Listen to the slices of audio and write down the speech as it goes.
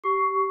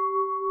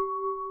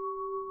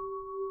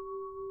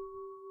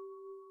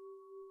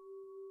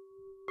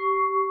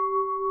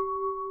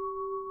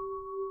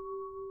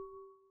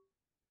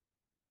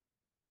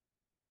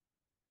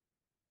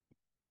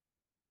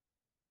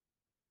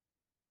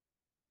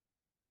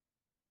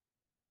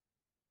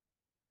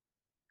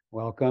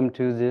Welcome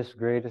to this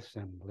great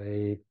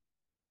assembly.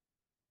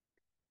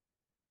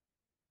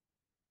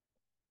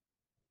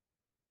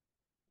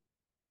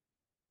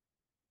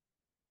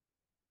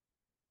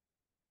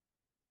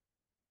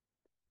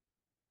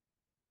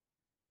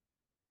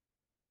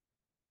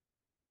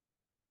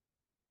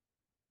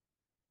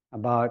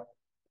 About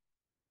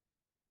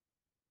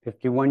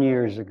 51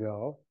 years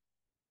ago,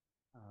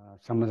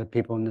 some of the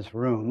people in this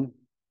room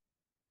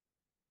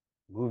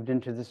moved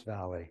into this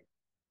valley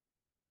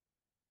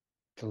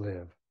to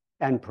live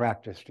and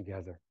practice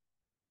together.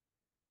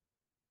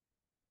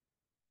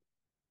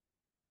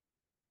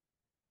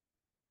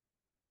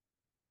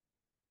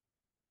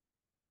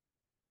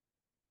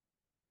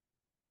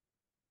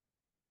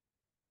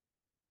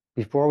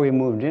 Before we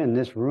moved in,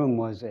 this room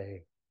was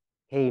a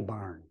hay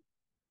barn.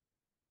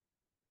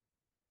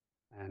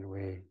 And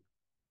we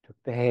took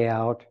the hay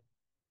out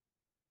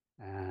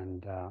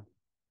and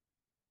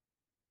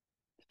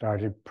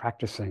started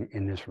practicing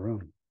in this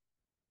room.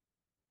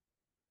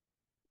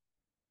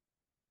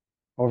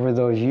 Over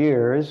those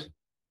years,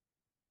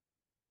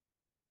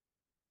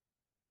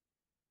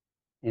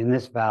 in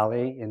this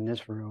valley, in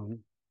this room,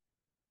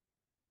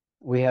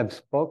 we have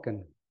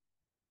spoken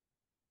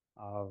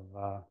of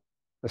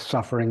the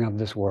suffering of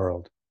this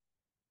world.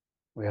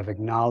 We have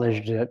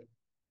acknowledged it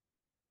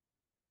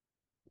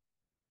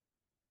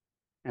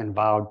and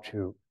vowed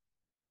to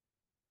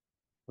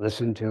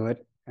listen to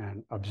it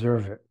and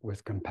observe it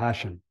with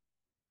compassion.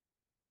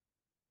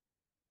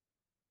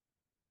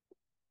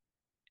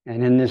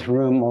 And in this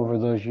room, over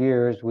those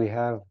years, we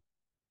have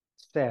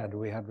said,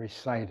 we have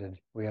recited,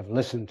 we have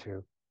listened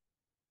to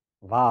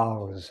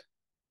vows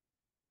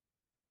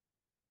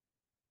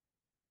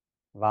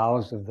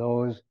of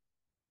those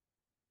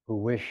who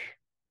wish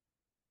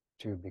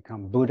to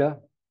become Buddha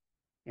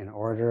in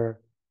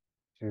order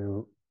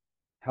to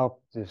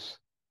help this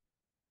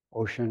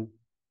ocean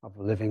of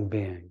living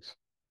beings.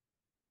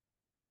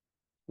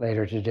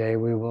 Later today,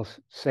 we will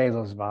say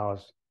those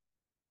vows,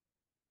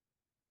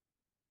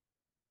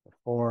 the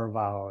four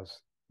vows,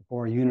 the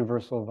four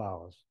universal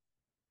vows.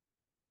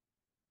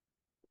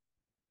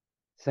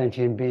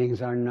 Sentient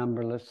beings are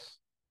numberless.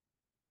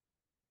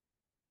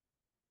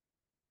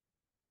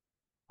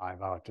 I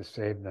vow to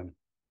save them.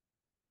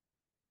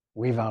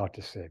 We vow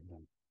to save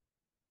them.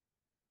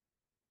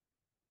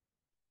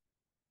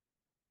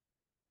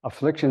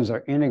 Afflictions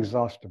are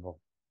inexhaustible.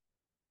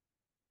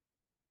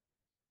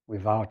 We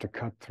vow to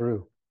cut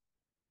through.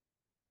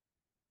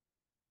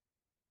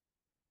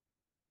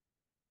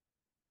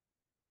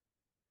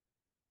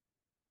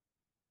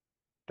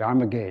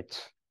 Dharma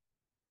gates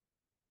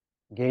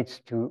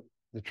to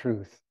the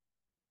truth,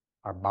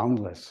 are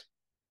boundless.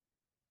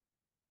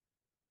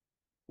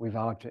 We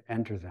vow to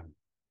enter them.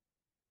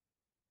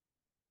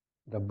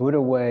 The Buddha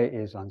way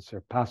is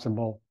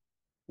unsurpassable.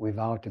 We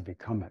vow to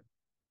become it.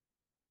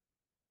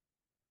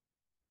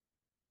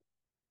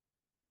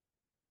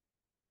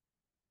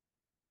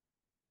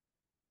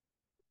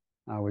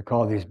 We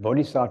call these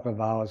bodhisattva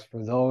vows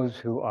for those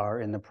who are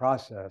in the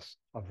process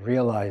of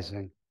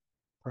realizing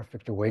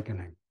perfect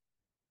awakening.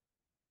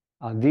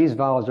 These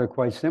vows are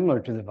quite similar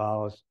to the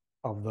vows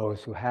of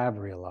those who have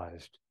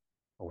realized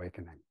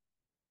awakening.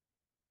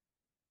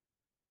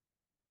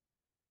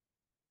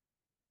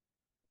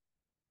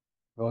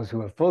 Those who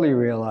have fully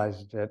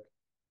realized it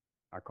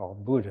are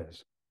called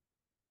Buddhas.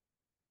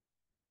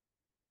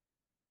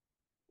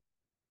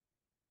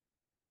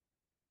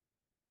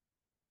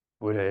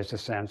 Buddha is a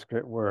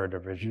Sanskrit word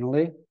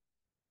originally,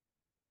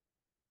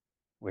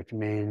 which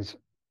means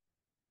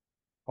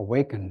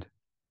awakened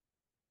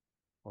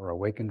or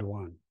awakened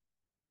one.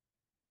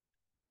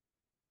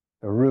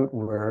 The root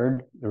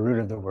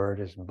of the word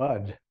is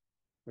bud,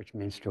 which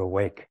means to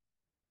awake.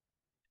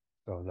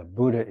 So the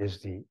Buddha is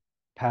the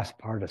past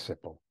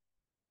participle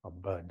of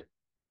bud.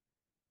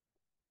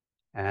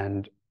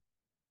 And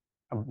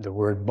the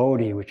word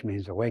bodhi, which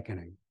means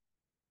awakening,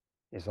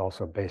 is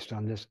also based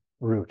on this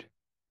root.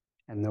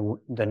 And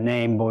the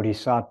name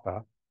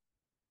bodhisattva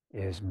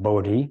is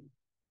bodhi,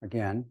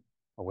 again,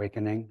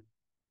 awakening,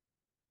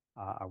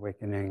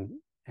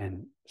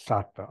 and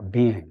sattva,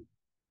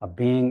 a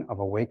being of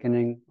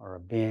awakening, or a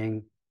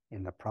being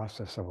in the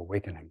process of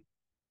awakening.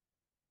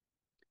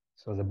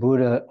 So the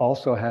Buddha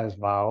also has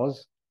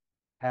vows,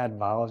 had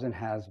vows and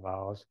has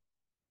vows,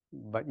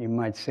 but you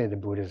might say the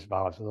Buddha's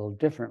vows a little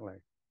differently.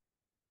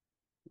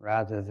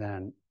 Rather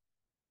than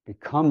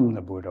become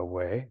the Buddha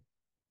way,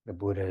 the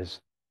Buddha's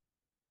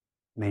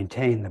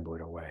maintain the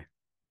Buddha way.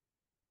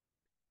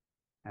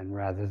 And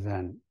rather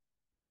than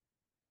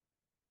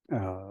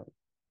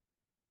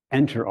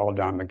enter all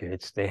Dharma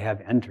gates, they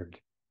have entered.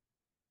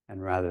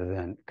 And rather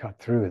than cut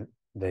through,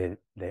 they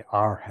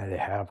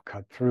have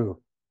cut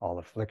through all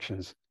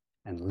afflictions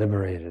and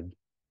liberated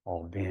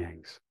all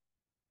beings.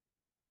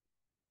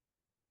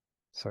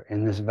 So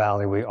in this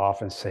valley, we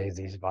often say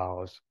these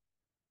vows.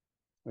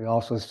 We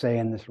also say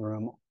in this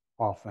room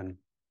often,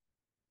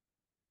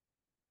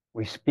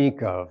 we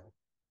speak of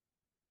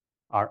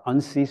our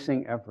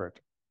unceasing effort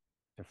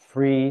to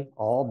free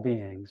all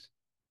beings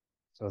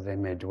so they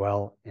may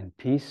dwell in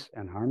peace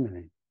and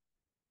harmony.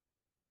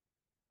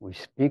 We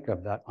speak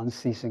of that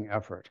unceasing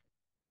effort.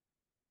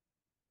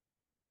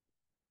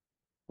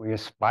 We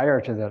aspire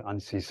to that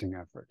unceasing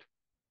effort.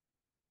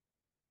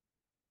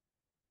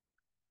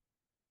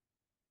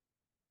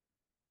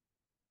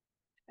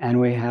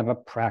 And we have a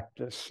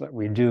practice that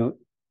we do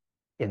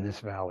in this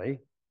valley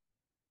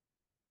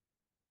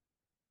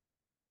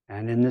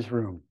and in this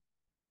room.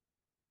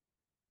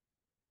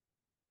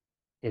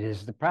 It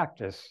is the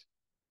practice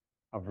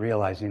of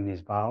realizing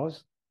these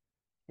vows.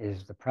 It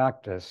is the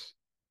practice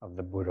of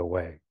the Buddha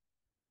way.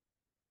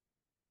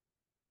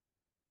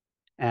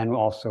 And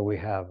also we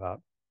have a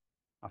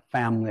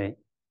family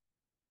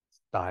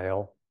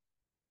style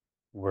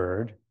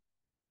word,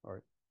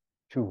 or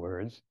two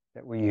words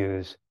that we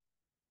use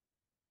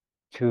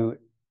to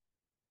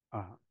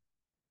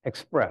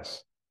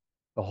express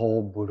the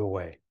whole Buddha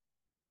way,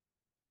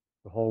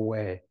 the whole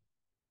way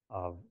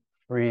of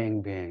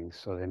freeing beings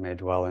so they may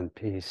dwell in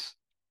peace,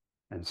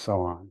 and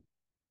so on.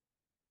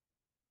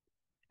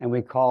 And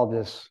we call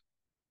this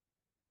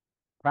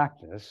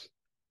practice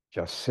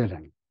just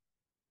sitting.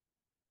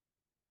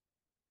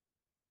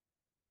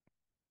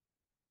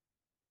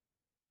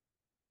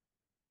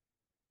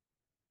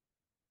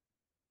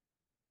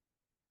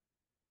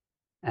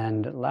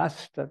 And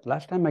last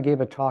time I gave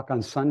a talk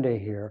on Sunday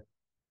here,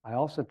 I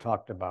also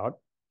talked about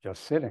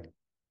just sitting,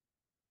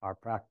 our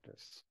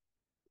practice,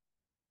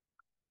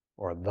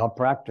 or the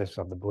practice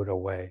of the Buddha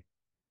way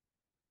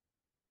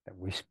that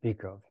we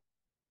speak of.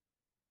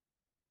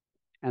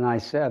 And I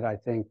said, I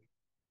think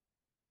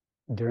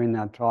during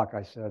that talk,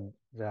 I said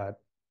that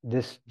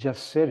this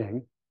just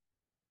sitting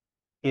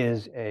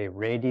is a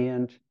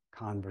radiant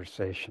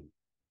conversation.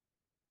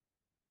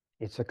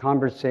 It's a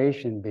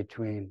conversation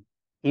between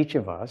each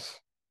of us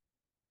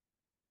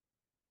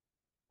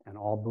and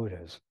all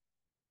Buddhas.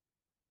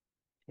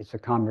 It's a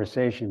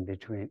conversation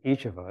between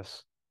each of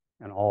us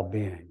and all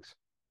beings.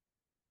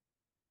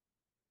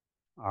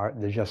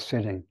 The just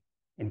sitting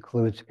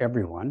includes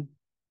everyone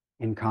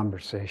in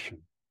conversation,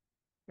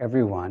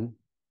 everyone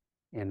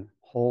in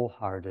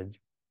wholehearted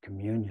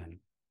communion.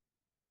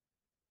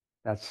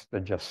 That's the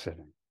just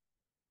sitting.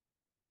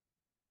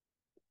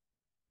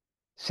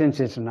 Since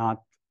it's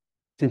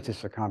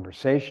a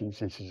conversation,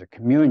 since it's a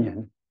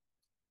communion,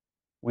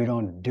 we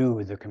don't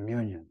do the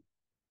communion.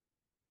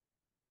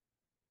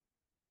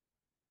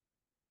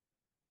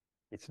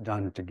 It's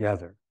done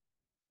together.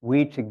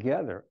 We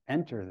together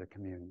enter the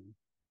communion.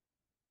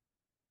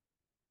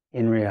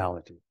 In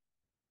reality,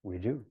 we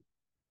do.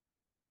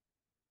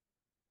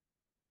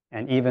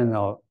 And even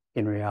though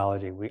in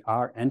reality we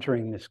are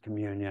entering this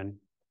communion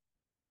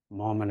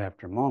moment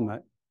after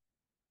moment,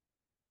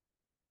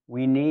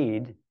 we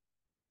need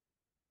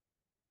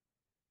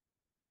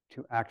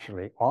to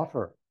actually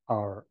offer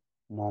our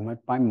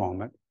moment by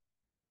moment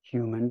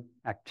human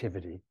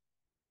activity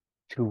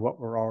to what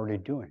we're already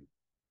doing.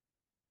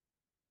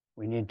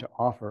 We need to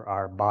offer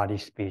our body,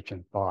 speech,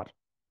 and thought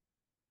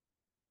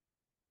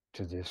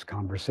to this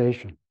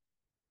conversation.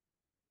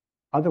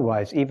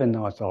 Otherwise, even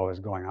though it's always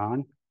going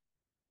on,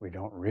 we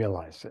don't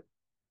realize it.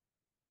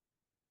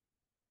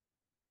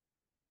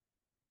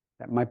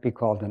 That might be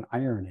called an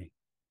irony.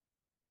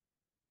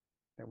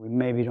 That we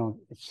maybe don't,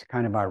 it's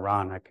kind of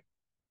ironic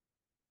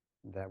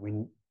that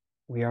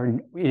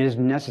it is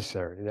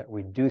necessary that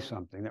we do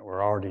something that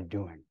we're already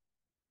doing.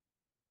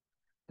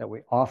 That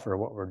we offer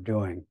what we're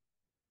doing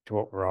to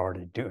what we're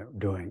already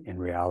doing in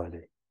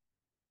reality.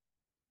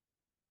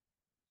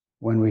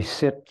 When we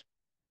sit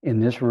in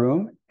this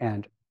room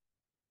and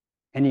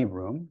any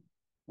room,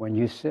 when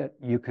you sit,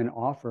 you can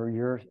offer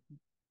your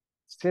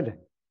sitting.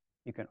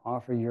 You can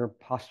offer your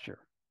posture,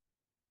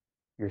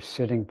 your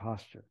sitting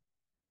posture,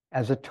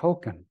 as a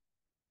token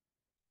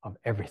of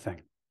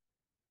everything.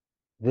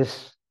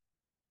 This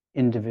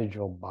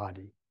individual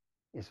body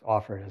is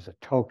offered as a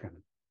token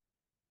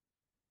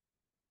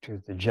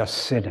to the just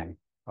sitting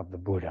of the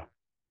Buddha.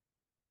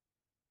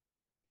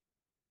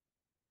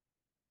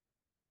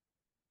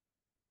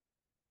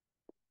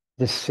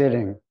 This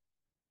sitting,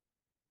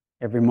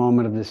 every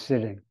moment of this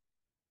sitting,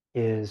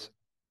 is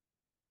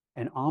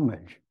an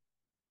homage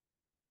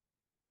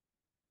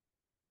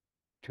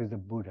to the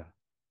Buddha,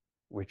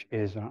 which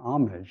is an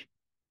homage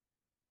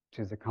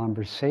to the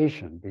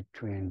conversation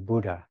between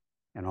Buddha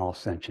and all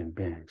sentient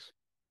beings.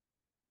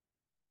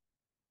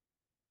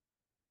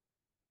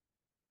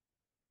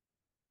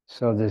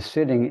 So the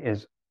sitting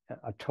is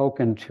a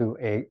token to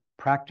a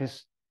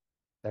practice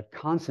that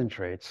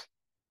concentrates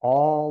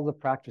all the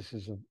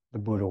practices of the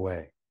Buddha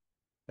way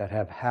that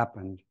have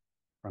happened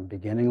from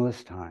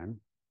beginningless time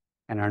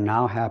and are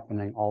now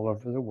happening all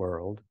over the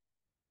world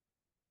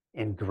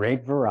in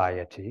great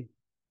variety.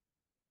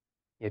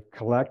 It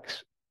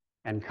collects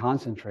and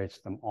concentrates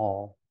them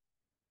all,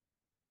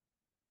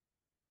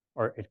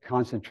 or it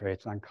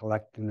concentrates on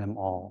collecting them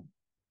all.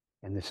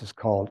 And this is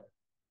called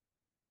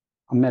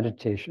a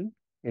meditation.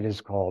 It is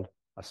called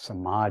a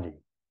samadhi,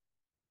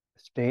 a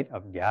state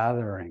of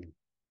gathering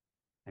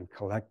and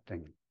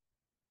collecting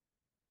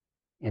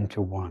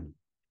into one.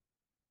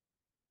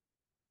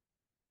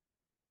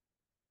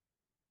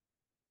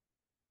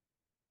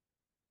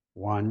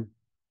 One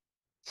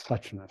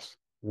suchness,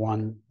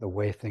 one, the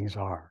way things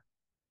are,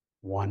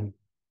 one,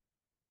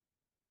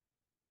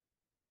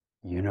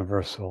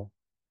 universal,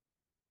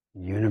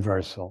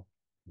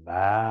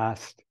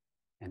 vast,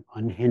 and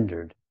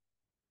unhindered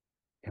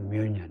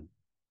communion,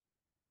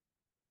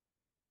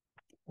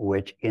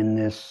 which in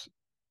this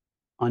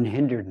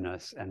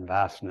unhinderedness and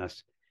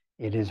vastness,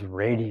 it is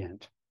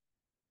radiant.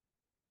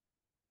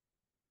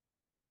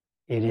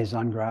 It is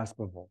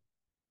ungraspable.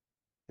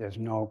 There's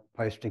no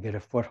place to get a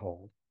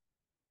foothold.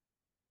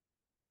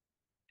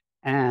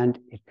 And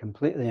it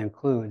completely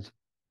includes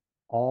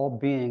all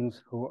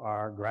beings who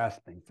are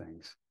grasping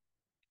things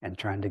and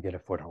trying to get a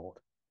foothold.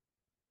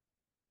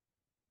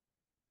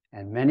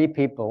 And many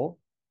people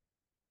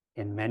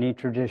in many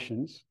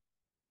traditions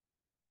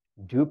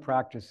do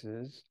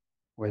practices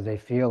where they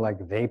feel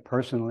like they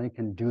personally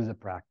can do the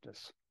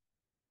practice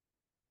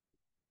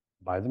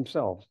by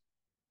themselves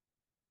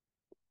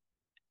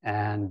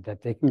and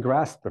that they can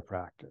grasp the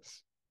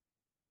practice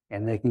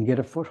and they can get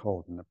a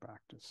foothold in the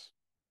practice.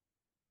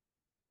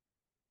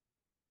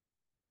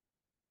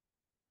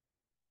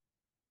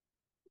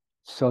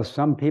 So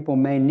some people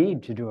may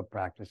need to do a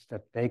practice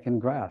that they can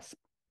grasp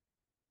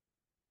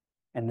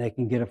and they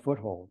can get a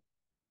foothold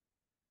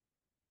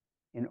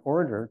in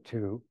order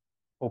to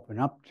open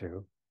up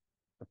to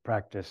the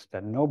practice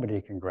that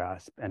nobody can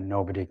grasp and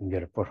nobody can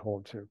get a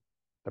foothold to,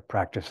 the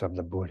practice of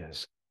the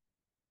Buddhas.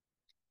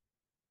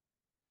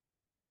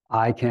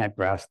 I can't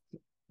grasp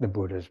the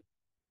Buddha's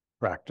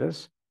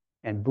practice,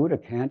 and Buddha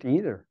can't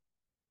either.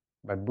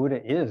 But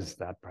Buddha is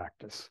that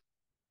practice.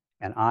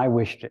 And I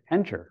wish to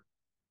enter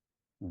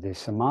the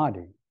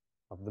samadhi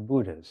of the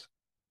Buddhas,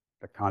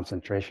 the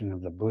concentration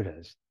of the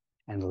Buddhas,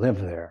 and live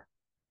there.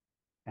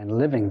 And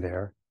living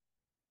there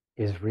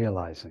is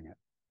realizing it.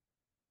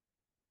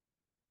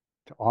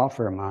 To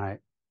offer my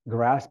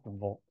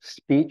graspable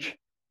speech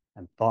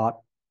and thought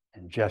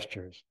and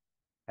gestures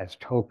as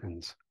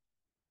tokens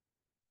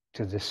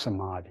to this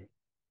samadhi.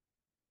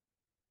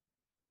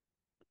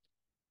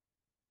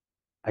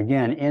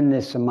 Again, in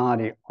this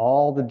samadhi,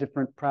 all the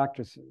different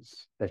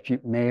practices that you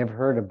may have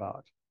heard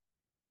about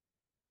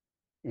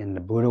in the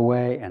Buddha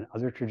way and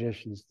other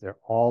traditions, they're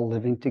all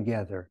living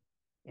together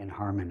in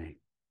harmony.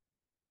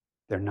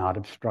 They're not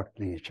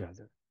obstructing each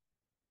other.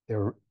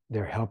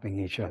 They're helping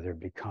each other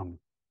become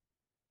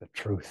the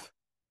truth.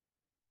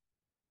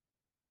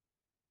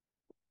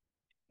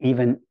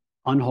 Even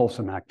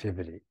unwholesome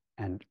activity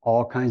and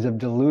all kinds of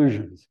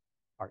delusions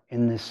are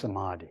in this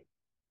samadhi.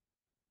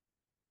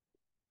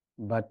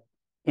 But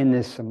in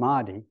this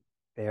samadhi,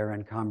 they are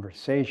in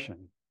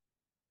conversation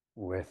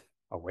with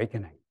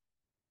awakening.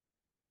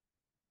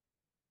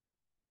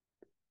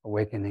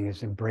 Awakening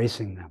is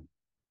embracing them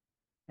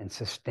and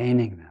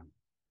sustaining them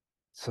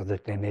so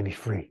that they may be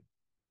free.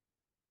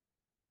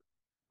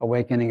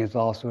 Awakening is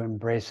also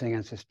embracing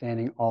and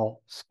sustaining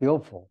all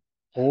skillful,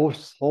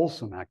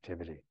 wholesome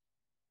activity.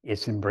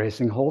 It's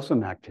embracing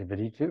wholesome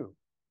activity too.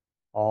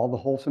 All the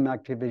wholesome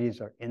activities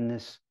are in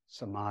this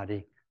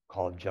samadhi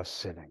called just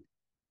sitting.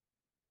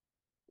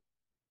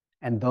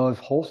 And those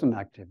wholesome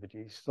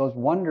activities, those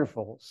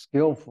wonderful,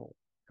 skillful,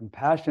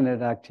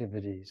 compassionate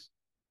activities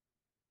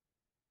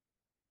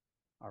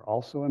are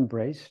also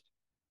embraced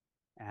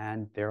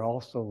and they're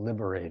also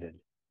liberated,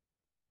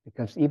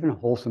 because even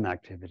wholesome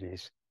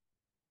activities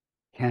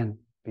we can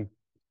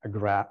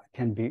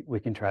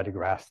try to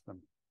grasp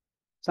them.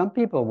 Some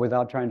people,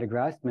 without trying to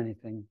grasp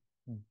anything,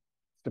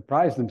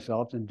 surprise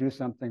themselves and do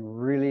something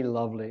really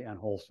lovely and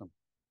wholesome.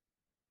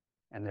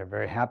 And they're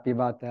very happy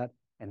about that,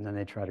 and then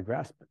they try to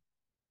grasp it,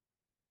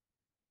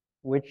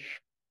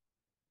 which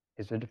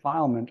is a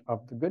defilement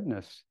of the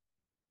goodness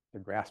to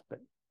grasp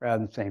it. Rather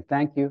than saying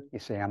thank you, you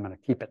say, I'm going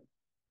to keep it.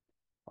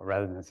 Or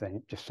rather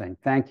than just saying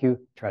thank you,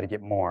 try to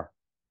get more.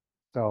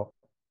 So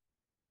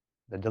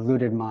the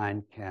deluded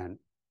mind can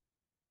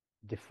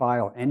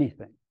defile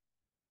anything.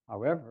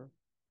 However,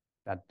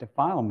 that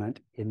defilement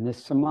in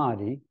this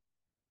samadhi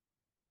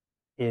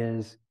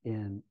is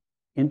in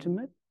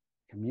intimate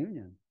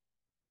communion.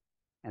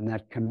 And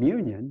that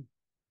communion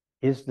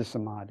is the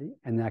samadhi,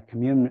 and that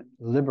communion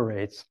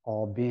liberates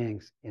all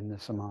beings in the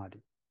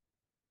samadhi,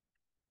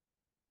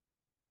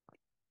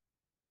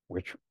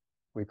 which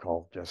we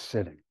call just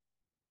sitting.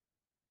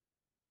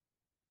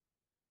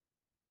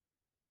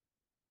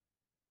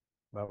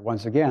 But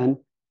once again,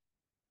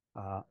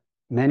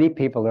 many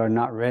people are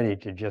not ready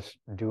to just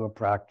do a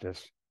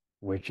practice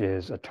which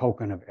is a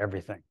token of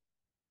everything.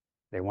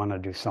 They want to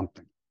do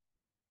something.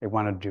 They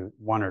want to do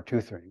one or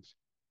two things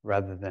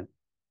rather than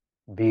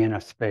be in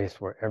a space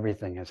where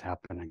everything is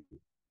happening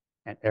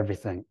and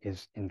everything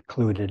is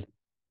included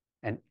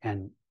and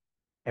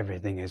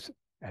everything is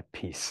at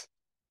peace.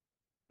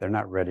 They're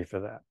not ready for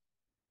that.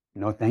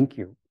 No, thank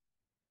you.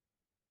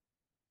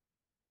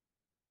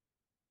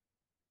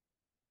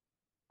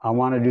 I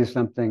want to do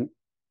something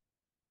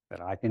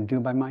that I can do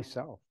by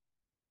myself.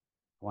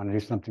 I want to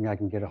do something I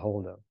can get a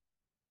hold of.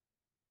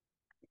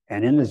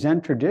 And in the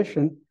Zen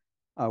tradition,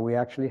 we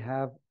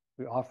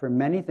offer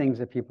many things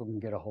that people can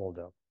get a hold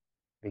of,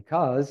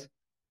 because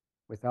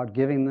Without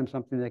giving them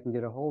something they can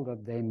get a hold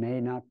of, they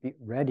may not be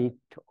ready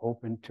to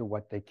open to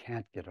what they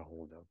can't get a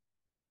hold of.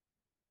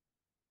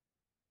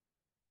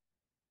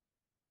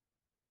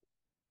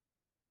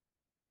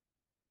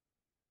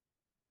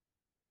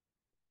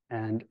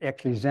 And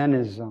actually, Zen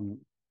is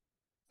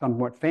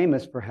somewhat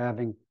famous for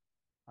having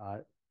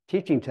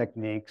teaching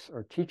techniques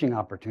or teaching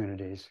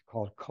opportunities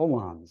called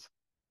koans,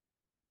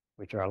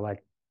 which are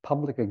like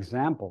public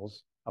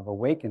examples of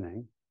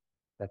awakening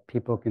that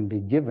people can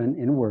be given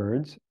in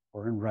words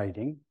or in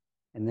writing,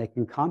 and they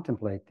can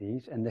contemplate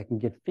these and they can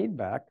get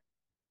feedback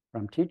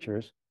from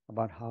teachers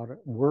about how to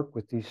work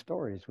with these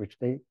stories, which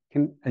they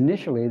can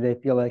initially they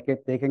feel like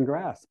they can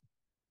grasp.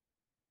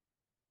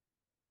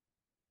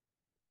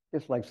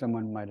 Just like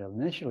someone might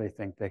initially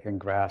think they can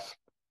grasp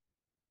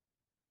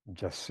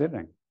just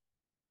sitting.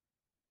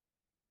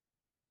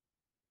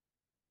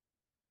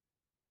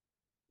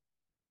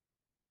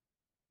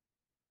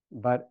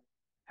 But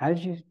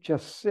as you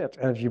just sit,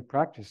 as you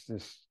practice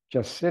this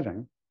just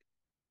sitting,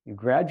 you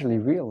gradually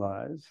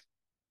realize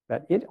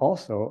that it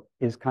also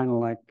is kind of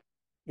like,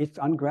 it's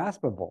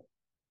ungraspable.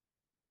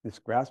 This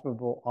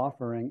graspable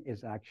offering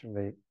is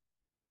actually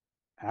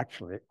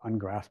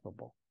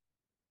ungraspable.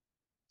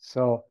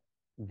 So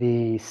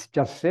the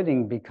just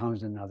sitting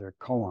becomes another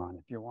koan,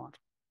 if you want.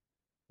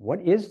 What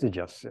is the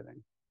just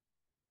sitting?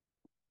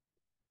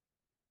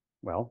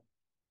 Well,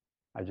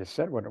 I just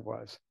said what it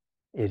was.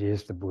 It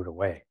is the Buddha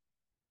way.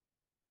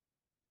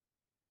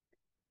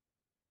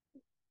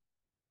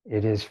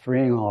 It is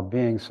freeing all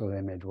beings so they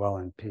may dwell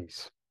in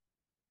peace.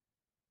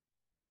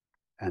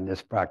 And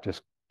this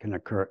practice can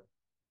occur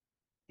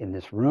in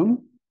this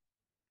room,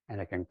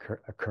 and it can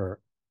occur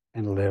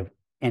and live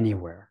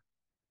anywhere,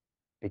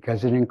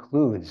 because it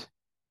includes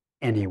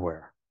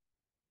anywhere,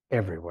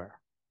 everywhere.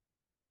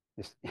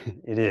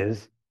 It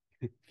is,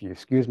 if you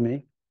excuse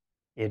me,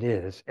 it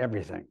is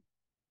everything,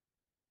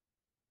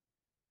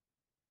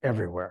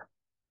 everywhere,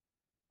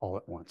 all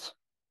at once.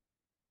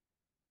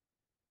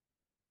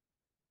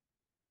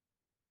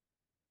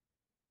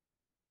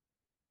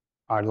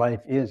 Our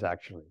life is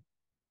actually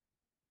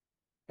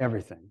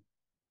everything,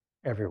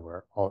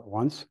 everywhere, all at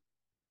once,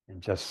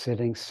 and just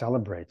sitting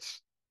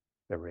celebrates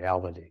the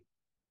reality.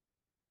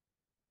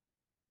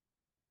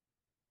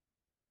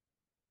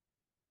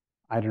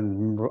 I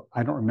don't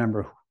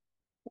remember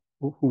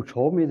who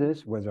told me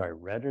this, whether I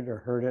read it or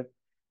heard it,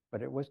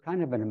 but it was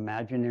kind of an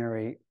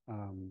imaginary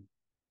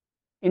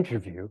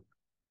interview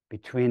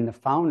between the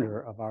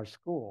founder of our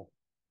school,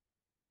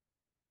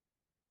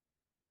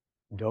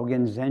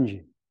 Dogen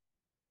Zenji,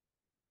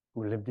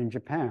 who lived in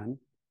Japan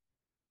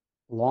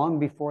long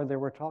before there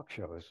were talk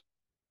shows.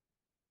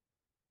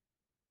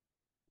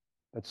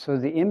 But so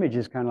the image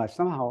is kind of like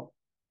somehow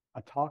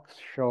a talk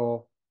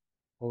show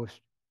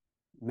host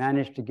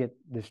managed to get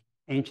this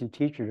ancient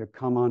teacher to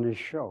come on his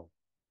show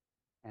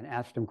and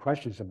asked him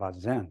questions about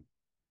Zen.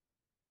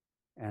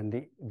 And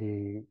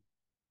the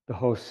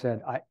host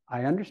said,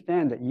 I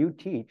understand that you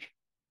teach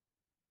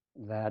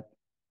that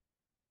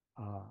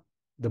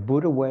the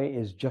Buddha way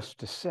is just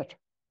to sit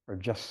or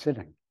just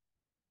sitting.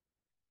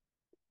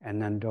 And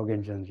then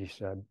Dogen Zenji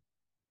said,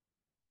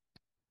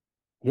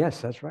 yes,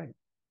 that's right.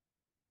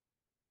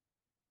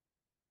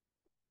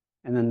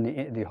 And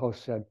then the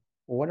host said,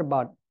 well, what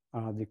about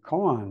the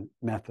koan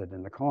method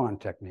and the koan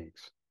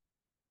techniques?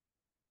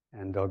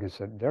 And Dogen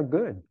said, they're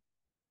good.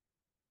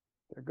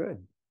 They're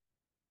good.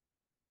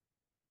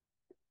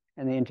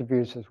 And the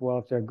interviewer says, well,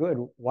 if they're good,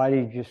 why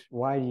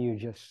do you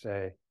just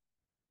say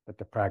that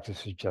the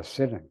practice is just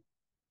sitting?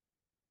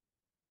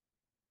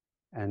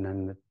 And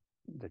then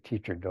the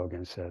teacher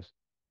Dogen says,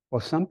 well,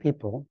 some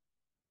people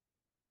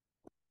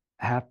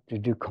have to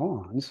do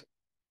koans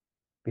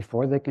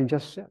before they can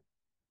just sit.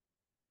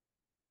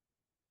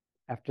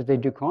 After they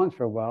do koans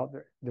for a while,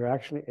 they're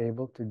actually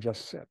able to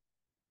just sit.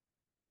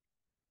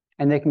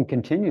 And they can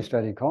continue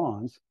studying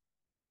koans,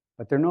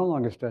 but they're no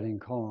longer studying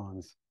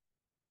koans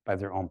by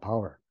their own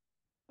power.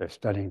 They're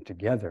studying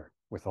together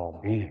with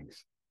all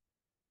beings.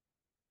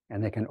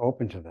 And they can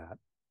open to that.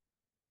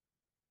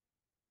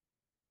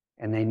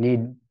 And they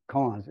need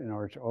koans in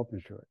order to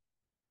open to it.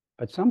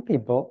 But some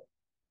people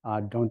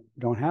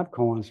don't have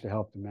koans to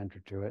help them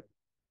enter to it.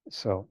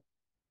 So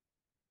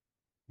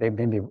they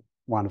maybe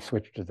want to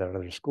switch to that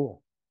other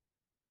school.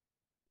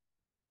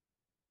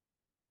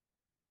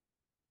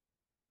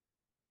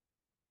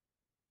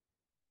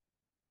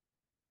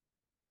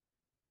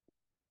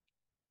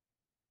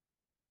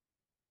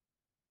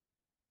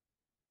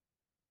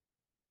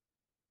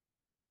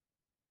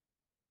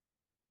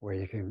 Where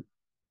you can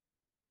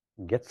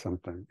get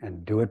something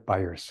and do it by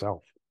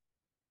yourself.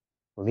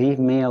 Leave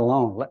me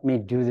alone. Let me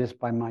do this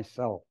by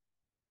myself.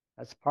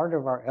 That's part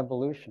of our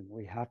evolution.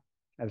 We have,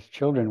 as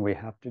children, we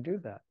have to do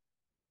that.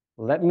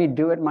 Let me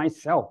do it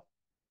myself.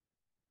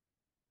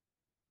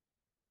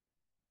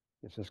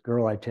 There's this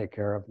girl I take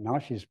care of. Now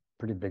she's a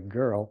pretty big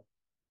girl.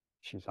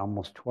 She's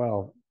almost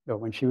 12. But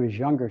when she was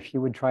younger, she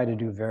would try to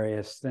do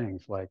various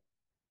things like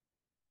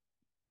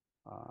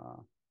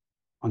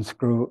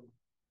unscrew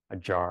a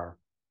jar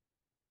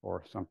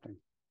or something.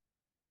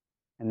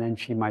 And then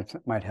she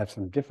might have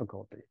some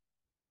difficulty.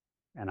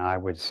 And I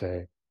would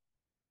say,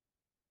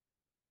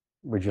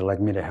 would you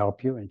like me to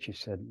help you? And she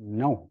said,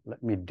 no,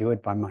 let me do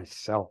it by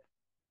myself.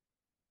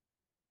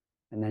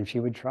 And then she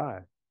would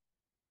try.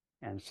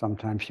 And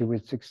sometimes she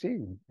would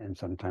succeed, and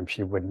sometimes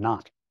she would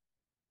not.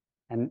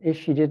 And if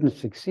she didn't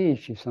succeed,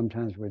 she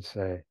sometimes would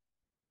say,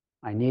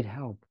 I need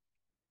help.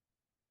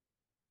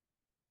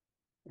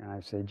 And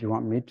I said, do you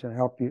want me to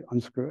help you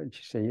unscrew it? And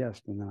she'd say,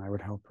 yes. And then I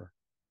would help her.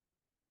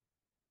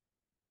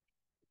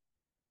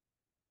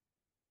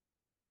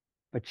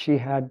 But she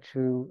had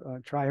to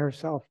try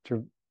herself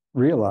to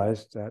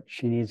realize that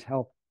she needs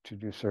help to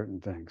do certain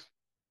things.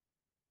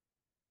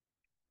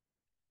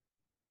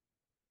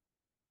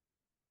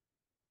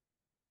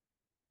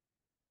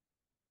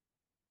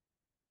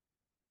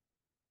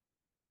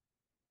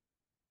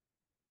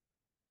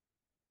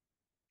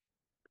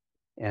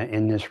 And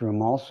in this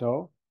room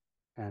also,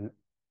 and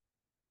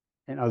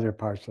in other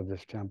parts of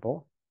this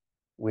temple,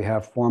 we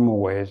have formal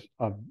ways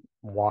of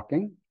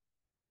walking,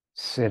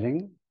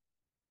 sitting,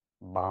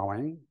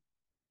 bowing,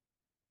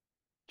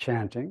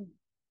 chanting,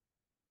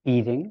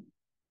 eating,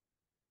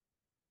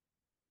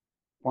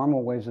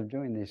 formal ways of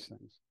doing these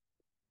things.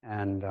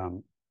 And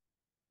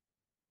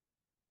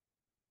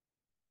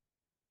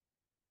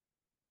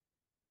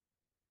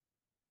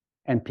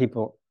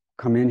people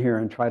come in here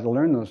and try to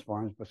learn those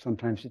forms, but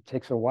sometimes it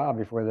takes a while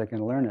before they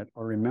can learn it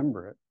or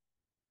remember it.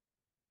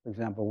 For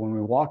example, when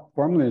we walk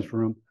formally in this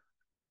room,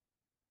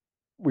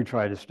 we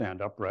try to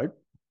stand upright.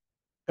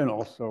 And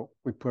also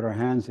we put our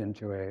hands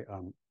into a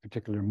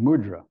particular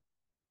mudra,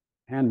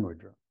 hand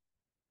mudra,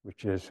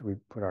 which is we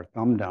put our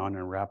thumb down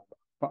and wrap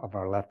of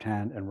our left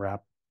hand and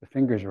wrap the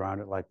fingers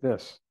around it like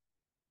this.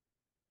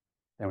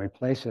 Then we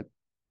place it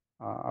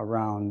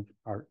around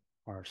our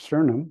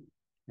sternum,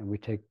 and we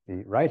take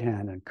the right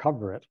hand and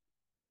cover it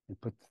and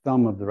put the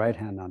thumb of the right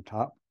hand on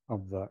top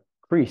of the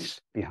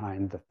crease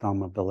behind the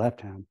thumb of the left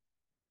hand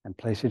and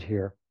place it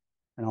here,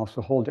 and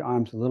also hold the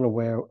arms a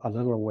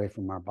little away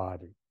from our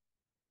body.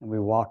 And we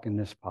walk in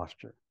this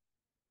posture.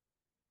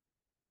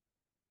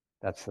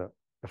 That's the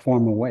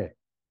formal way.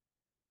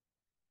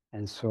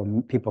 And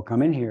so people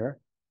come in here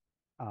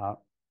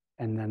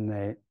and then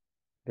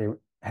they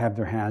have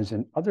their hands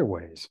in other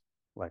ways,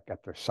 like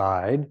at their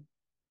side,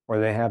 or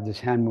they have this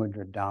hand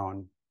mudra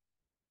down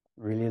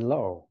really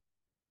low.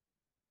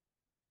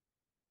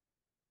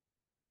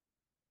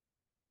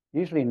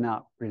 Usually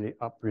not really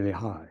up really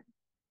high.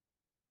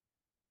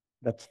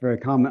 That's very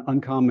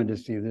uncommon to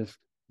see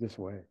this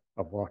way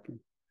of walking,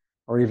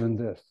 or even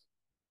this,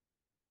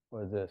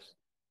 or this.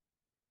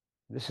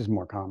 This is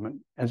more common.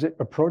 As it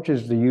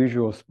approaches the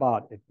usual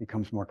spot, it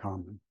becomes more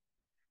common.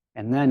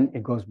 And then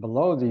it goes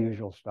below the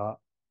usual spot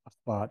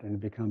and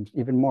it becomes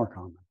even more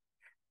common.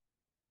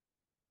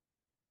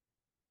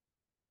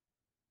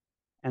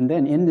 And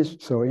then in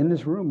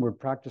this room, we're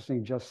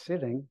practicing just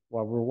sitting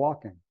while we're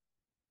walking.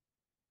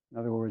 In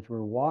other words,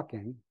 we're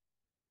walking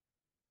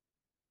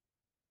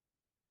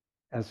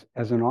as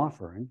an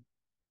offering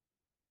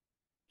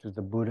to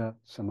the Buddha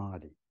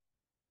samadhi,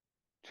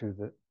 to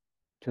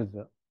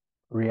the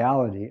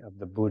reality of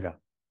the Buddha,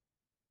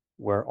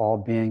 where all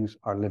beings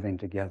are living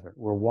together.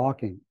 We're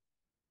walking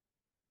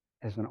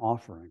as an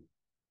offering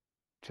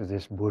to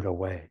this Buddha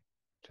way,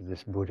 to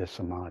this Buddha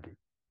samadhi,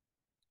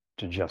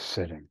 to just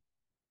sitting.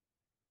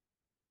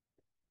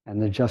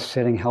 And the just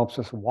sitting helps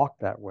us walk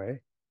that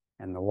way,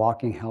 and the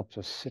walking helps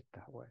us sit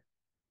that way.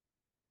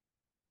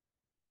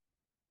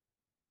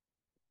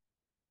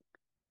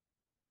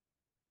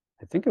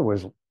 I think it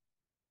was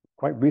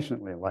quite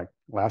recently, like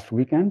last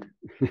weekend,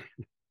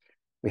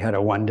 we had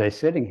a one-day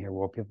sitting here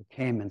where people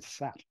came and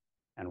sat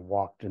and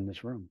walked in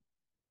this room.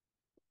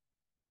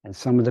 And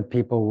some of the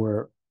people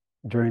were,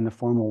 during the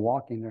formal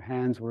walking, their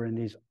hands were in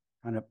these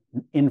kind of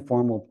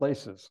informal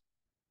places.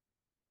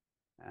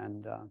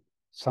 And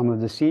some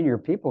of the senior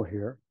people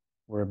here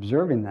were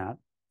observing that,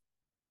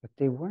 but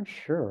they weren't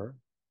sure.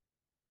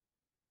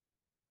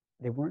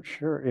 They weren't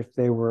sure if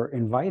they were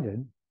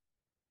invited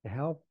to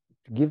help,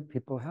 to give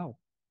people help.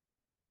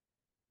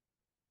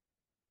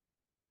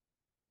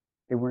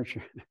 They weren't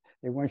sure.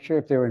 They weren't sure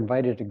if they were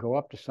invited to go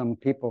up to some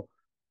people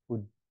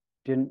who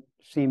didn't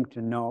seem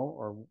to know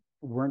or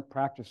weren't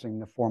practicing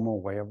the formal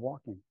way of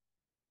walking.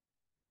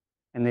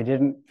 And they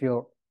didn't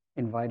feel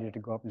invited to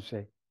go up and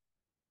say,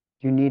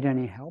 do you need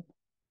any help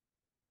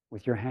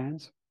with your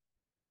hands?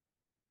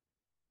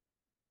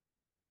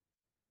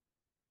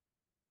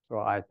 So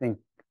I think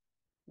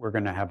we're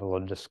going to have a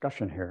little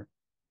discussion here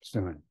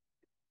soon,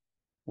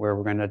 where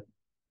we're going to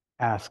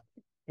ask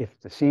if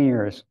the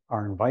seniors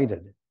are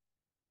invited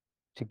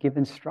to give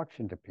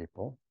instruction to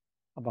people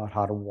about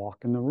how to walk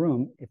in the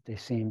room if they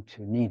seem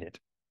to need it.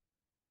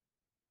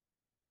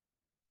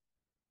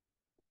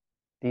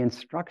 The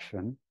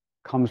instruction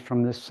comes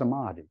from this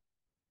samadhi.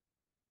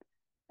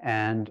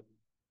 And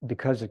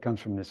because it comes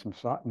from this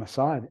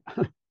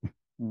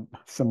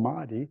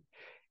samadhi,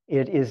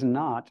 it is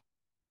not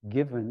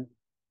given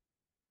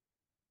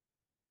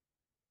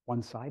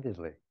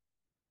one-sidedly.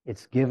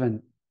 It's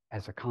given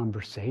as a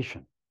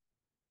conversation.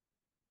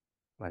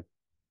 Like,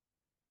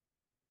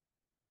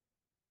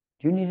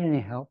 Do you need any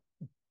help?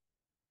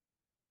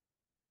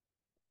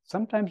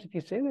 Sometimes if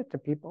you say that to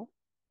people,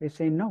 they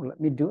say, no, let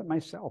me do it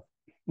myself.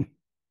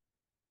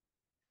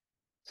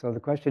 So the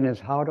question is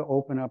how to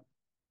open up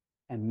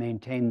and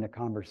maintain the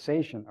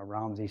conversation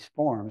around these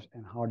forms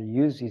and how to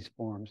use these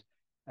forms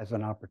as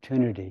an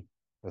opportunity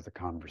for the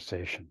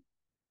conversation.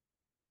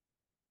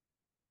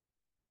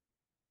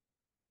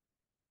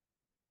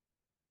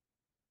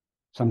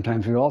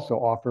 Sometimes we also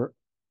offer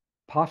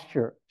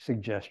posture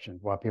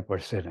suggestions while people are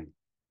sitting.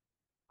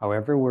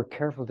 However, we're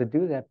careful to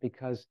do that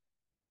because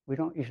we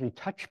don't usually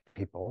touch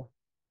people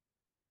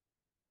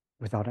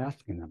without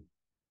asking them.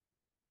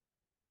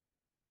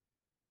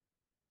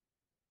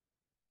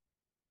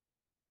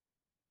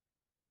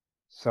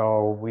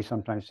 So we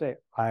sometimes say,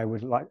 I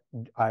would like,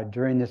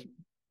 during this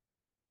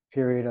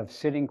period of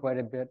sitting quite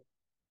a bit,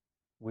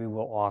 we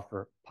will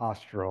offer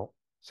postural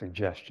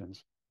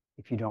suggestions.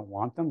 If you don't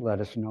want them, let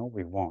us know,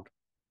 we won't.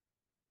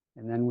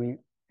 And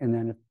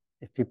then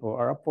if people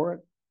are up for it,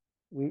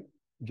 we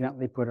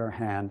gently put our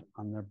hand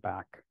on their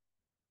back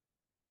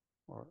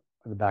or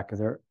the back of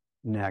their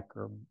neck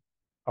or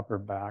upper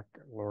back,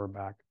 lower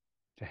back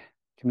to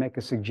make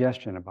a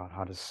suggestion about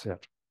how to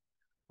sit.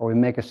 Or we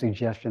make a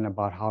suggestion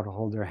about how to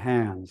hold their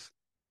hands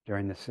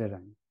during the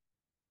sitting.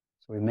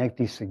 So we make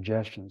these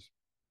suggestions,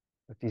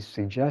 but these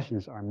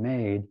suggestions are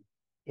made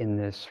in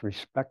this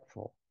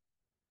respectful,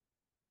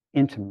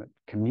 intimate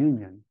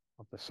communion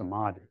of the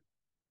samadhi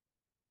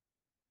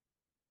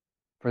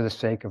for the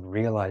sake of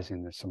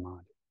realizing the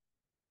samadhi,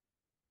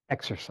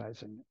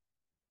 exercising it.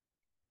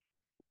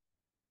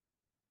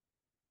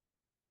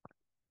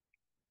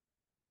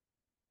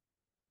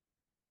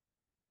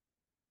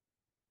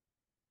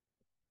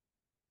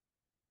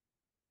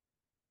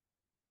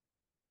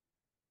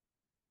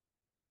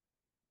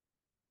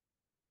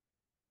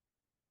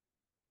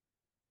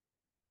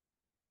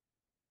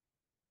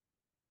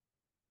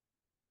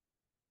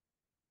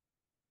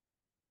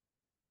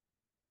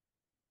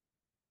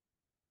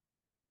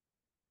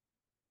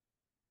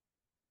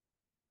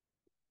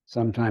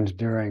 Sometimes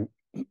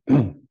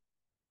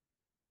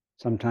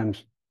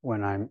sometimes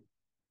when I'm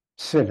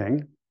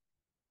sitting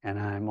and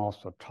I'm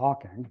also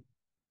talking,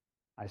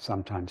 I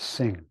sometimes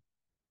sing.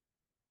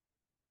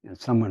 And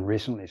someone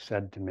recently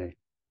said to me,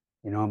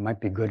 you know, it might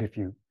be good if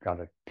you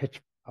got a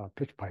pitch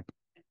pipe.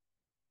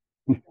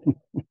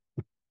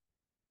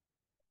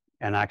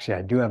 And actually,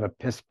 I do have a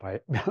piss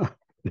pipe,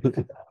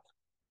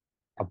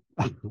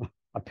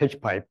 a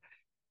pitch pipe.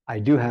 I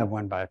do have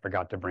one, but I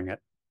forgot to bring it.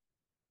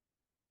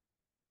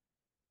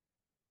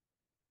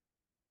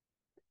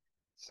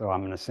 So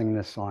I'm going to sing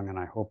this song, and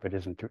I hope it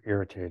isn't too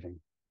irritating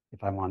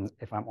if I'm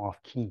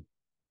off key.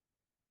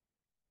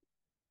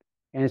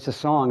 And it's a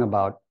song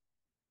about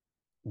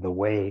the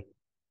way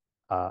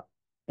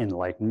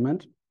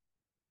enlightenment,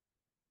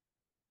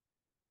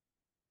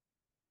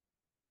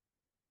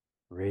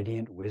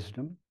 radiant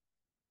wisdom,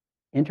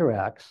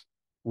 interacts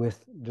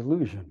with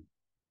delusion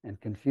and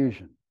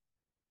confusion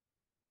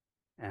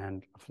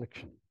and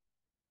affliction.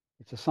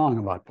 It's a song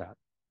about that,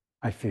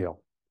 I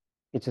feel.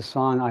 It's a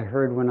song I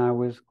heard when I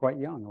was quite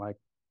young, like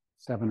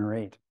 7 or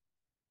 8,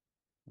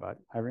 but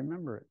I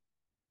remember it.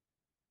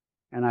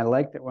 And I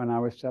liked it when I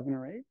was 7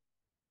 or 8,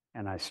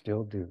 and I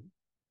still do.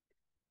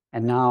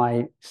 And now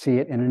I see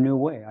it in a new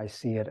way. I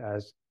see it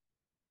as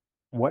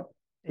what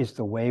is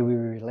the way we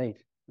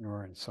relate when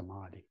we're in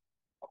samadhi,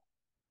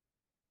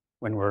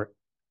 when we're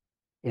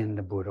in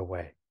the Buddha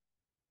way.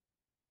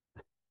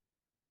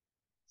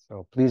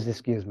 So please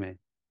excuse me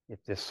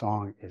if this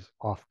song is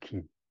off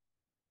key.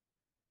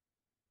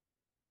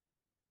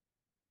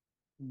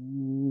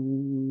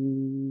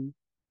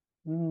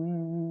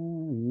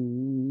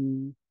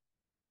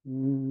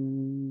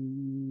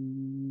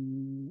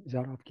 Is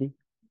that off key?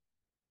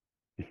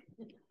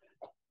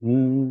 The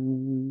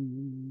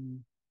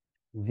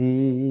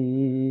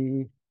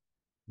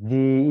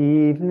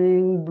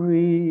evening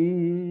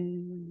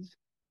breeze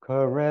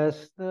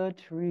caress the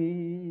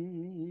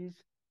trees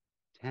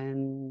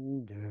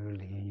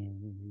tenderly.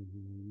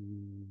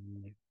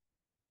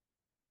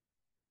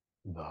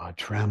 The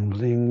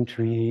trembling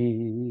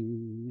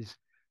trees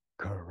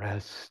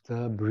caress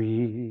the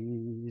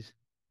breeze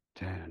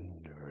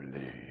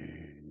tenderly.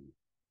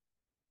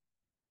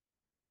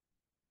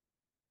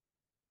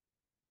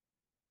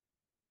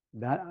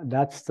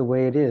 That's the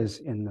way it is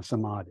in the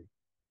samadhi.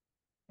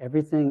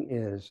 Everything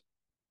is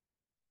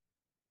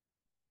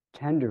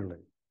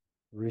tenderly,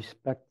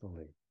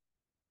 respectfully,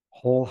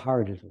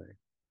 wholeheartedly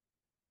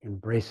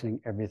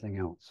embracing everything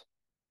else.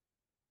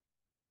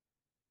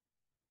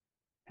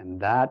 And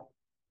that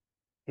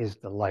is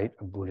the light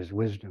of Buddha's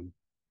wisdom,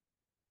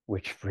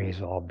 which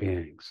frees all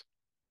beings.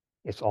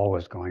 It's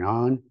always going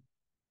on.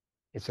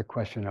 It's a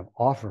question of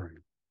offering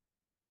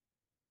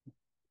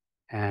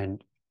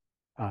and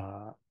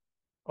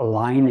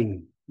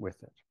aligning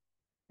with it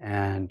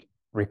and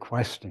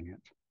requesting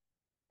it.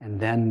 And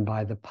then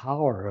by the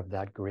power of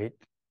that great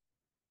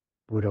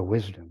Buddha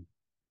wisdom,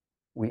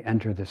 we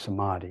enter the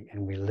samadhi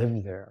and we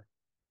live there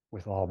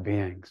with all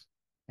beings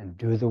and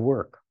do the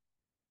work.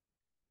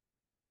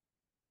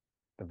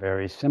 The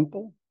very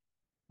simple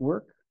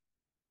work,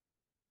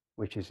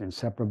 which is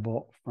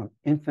inseparable from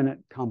infinite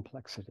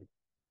complexity.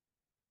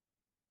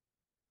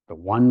 The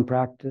one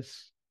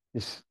practice,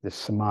 this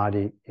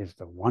samadhi is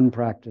the one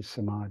practice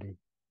samadhi.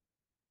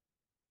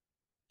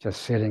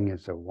 Just sitting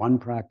is the one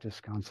practice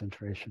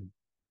concentration.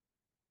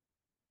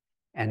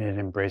 And it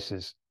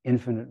embraces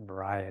infinite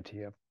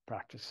variety of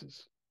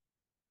practices.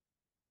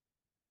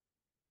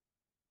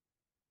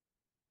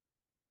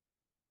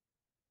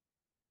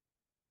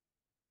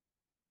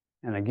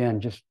 And again,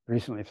 just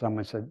recently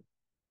someone said,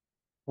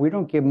 we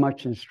don't give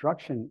much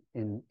instruction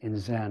in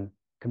Zen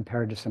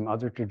compared to some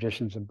other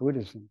traditions of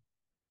Buddhism.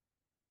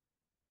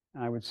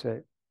 And I would say,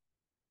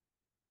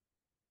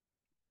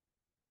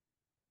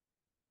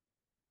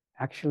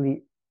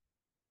 actually,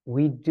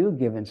 we do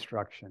give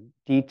instruction,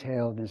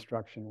 detailed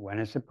instruction when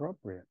it's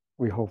appropriate.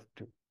 We hope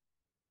to.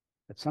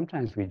 But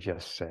sometimes we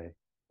just say,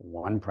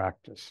 one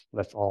practice,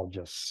 let's all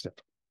just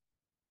sit.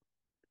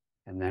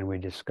 And then we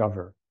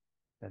discover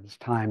that it's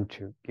time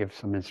to give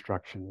some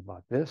instruction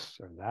about this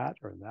or that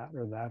or that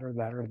or that or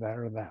that or that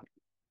or that.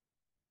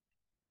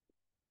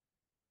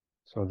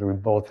 So that we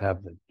both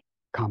have the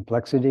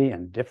complexity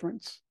and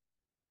difference,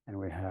 and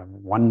we have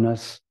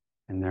oneness,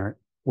 and they're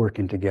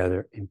working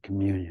together in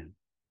communion.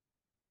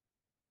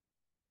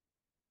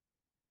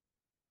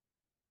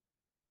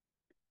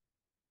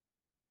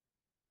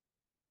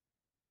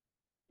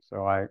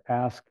 So I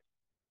ask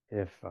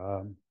if,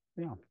 do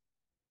you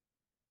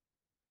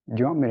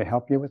want me to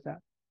help you with that?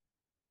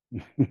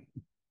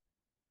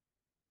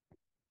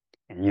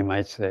 And you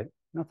might say,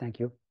 no, thank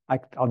you.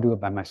 I'll do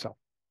it by myself.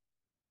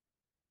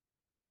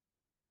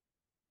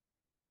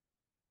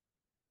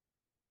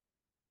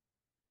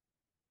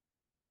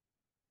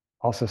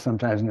 Also,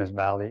 sometimes in this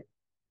valley,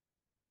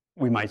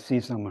 we might see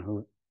someone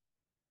who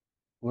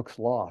looks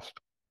lost.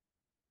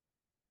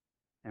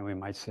 And we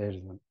might say to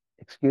them,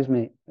 excuse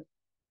me,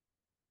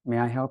 may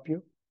I help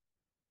you?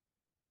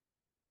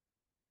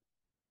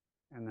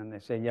 And then they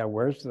say, yeah,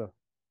 where's the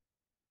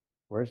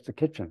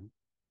kitchen?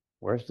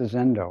 Where's the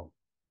Zendo?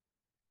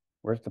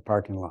 Where's the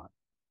parking lot?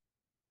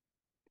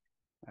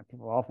 And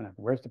people often ask,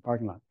 where's the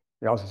parking lot?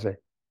 They also say,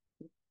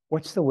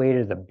 what's the way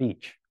to the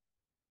beach?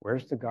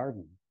 Where's the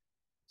garden?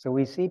 So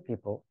we see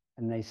people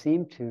and they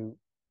seem to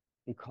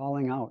be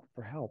calling out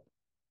for help.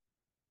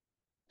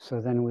 So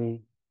then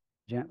we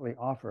gently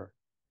offer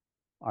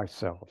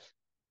ourselves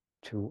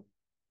to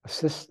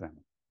assist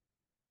them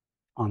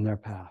on their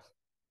path.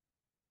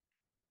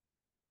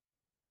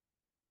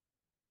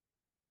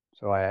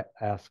 So I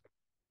ask,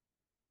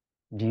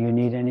 do you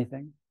need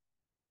anything?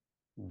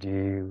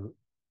 Do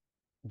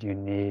you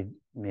need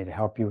me to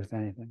help you with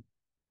anything?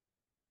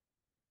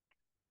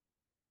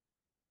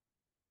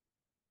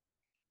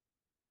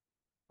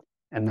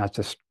 And that's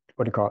just,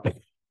 what do you call it?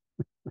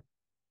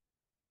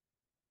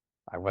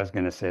 I was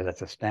going to say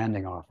that's a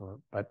standing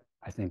offer, but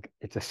I think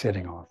it's a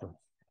sitting offer.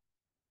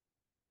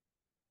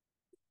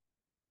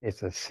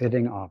 It's a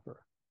sitting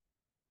offer,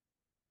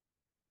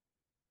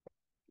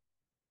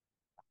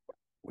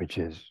 which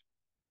is,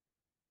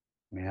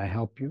 may I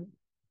help you?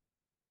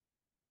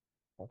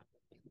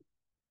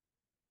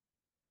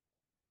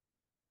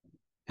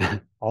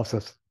 Also,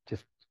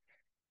 just,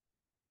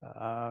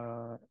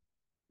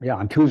 yeah,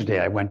 on Tuesday,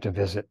 I went to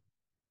visit.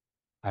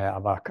 I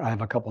have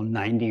a couple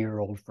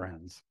 90-year-old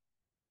friends.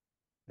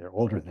 They're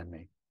older than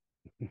me.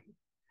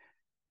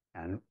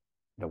 And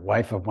the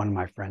wife of one of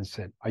my friends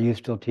said, are you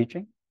still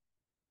teaching?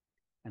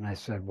 And I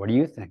said, what do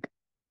you think?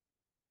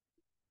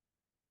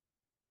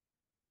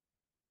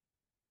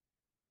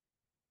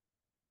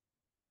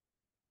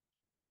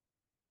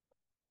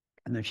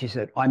 And then she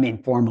said, oh, I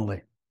mean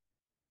formally.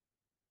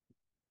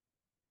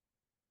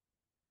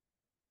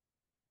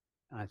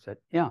 And I said,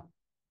 yeah.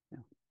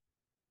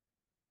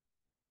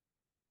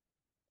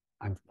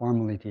 I'm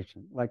formally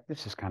teaching. Like,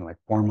 this is kind of like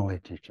formally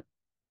teaching.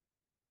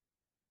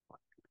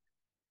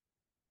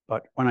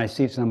 But when I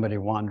see somebody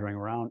wandering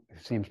around who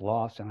seems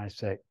lost and I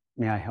say,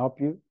 may I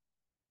help you?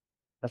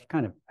 That's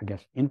kind of, I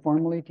guess,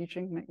 informally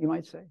teaching, you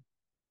might say.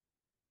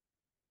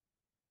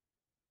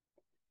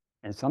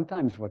 And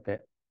sometimes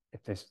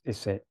if they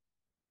say,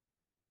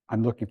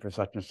 I'm looking for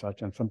such and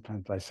such, and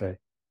sometimes I say,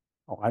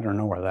 oh, I don't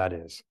know where that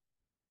is.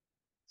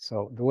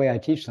 So the way I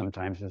teach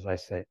sometimes is I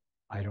say,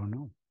 I don't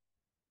know.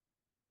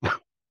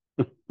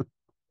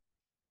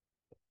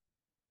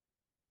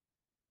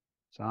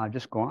 So I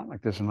just go on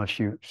like this unless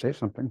you say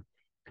something.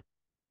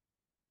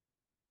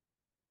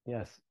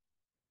 Yes.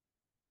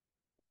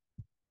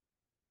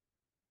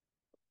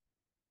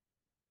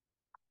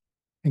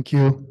 Thank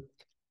you.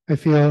 I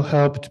feel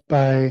helped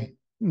by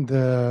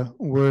the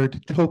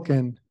word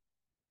token,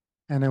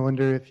 and I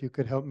wonder if you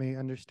could help me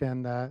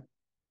understand that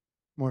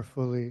more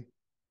fully.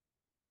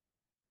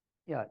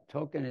 Yeah,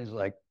 token is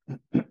like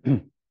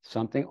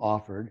something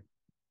offered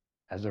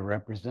as a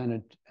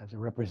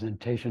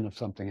representation of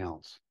something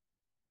else.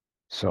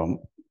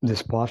 So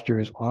this posture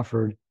is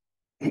offered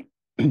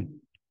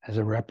as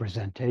a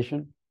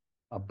representation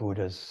of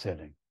Buddha's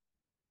sitting.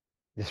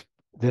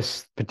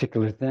 This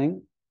particular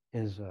thing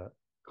is a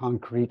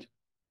concrete,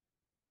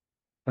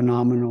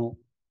 phenomenal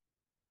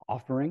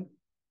offering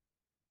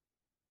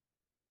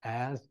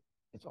as,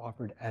 it's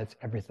offered as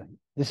everything.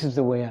 This is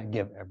the way I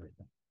give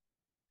everything.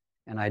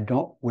 And I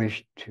don't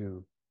wish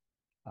to,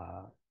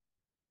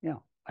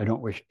 I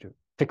don't wish to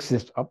fix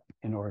this up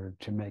in order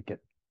to make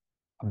it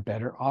a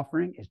better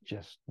offering. It's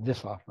just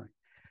this offering.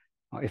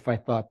 Now, if I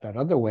thought that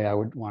other way, I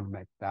would want to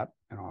make that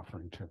an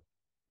offering too.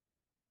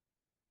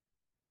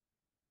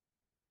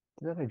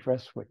 Did that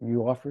address what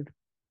you offered?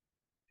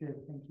 Yeah,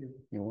 thank you.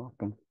 You're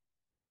welcome.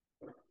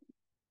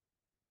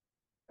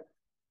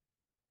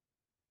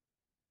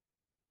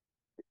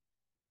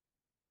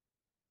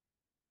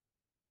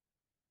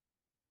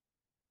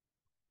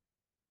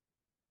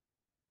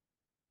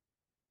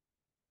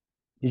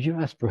 Did you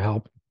ask for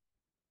help?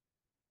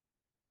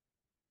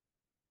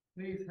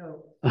 Please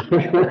help.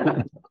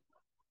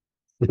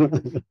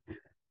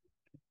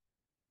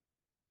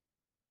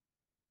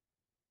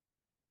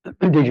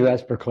 Did you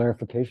ask for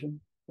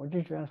clarification? What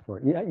did you ask for?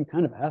 Yeah, you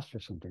kind of asked for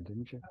something,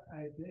 didn't you?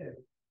 I did.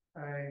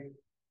 I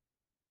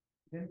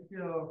didn't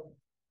feel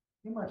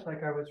too much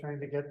like I was trying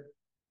to get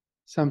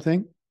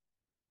something.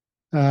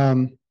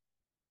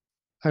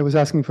 I was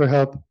asking for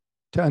help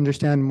to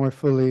understand more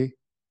fully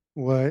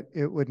what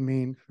it would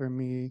mean for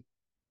me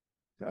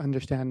to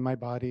understand my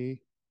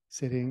body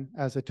sitting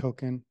as a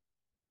token.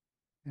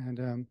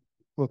 And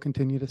we'll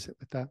continue to sit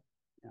with that.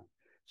 Yeah.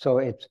 So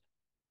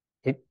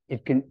you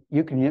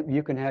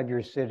can have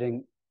your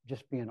sitting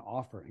just be an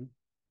offering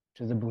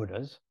to the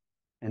Buddhas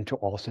and to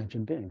all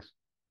sentient beings.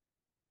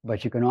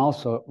 But you can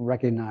also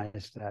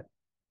recognize that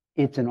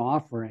it's an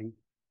offering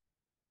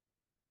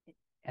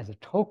as a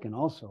token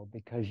also,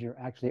 because you're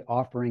actually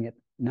offering it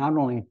not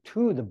only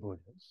to the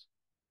Buddhas,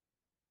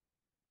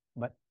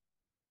 but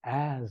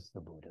as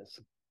the Buddhas.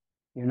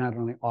 You're not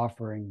only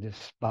offering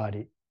this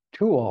body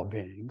to all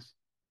beings,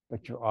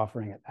 but you're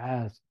offering it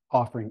as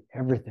offering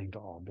everything to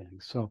all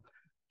beings. So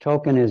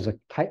token is a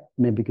type,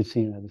 maybe you could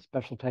see it as a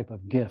special type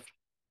of gift,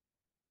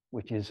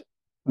 which is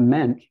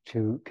meant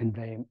to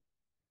convey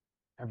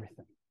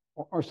everything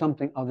or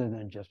something other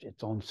than just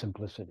its own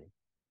simplicity.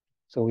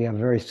 So we have a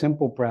very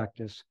simple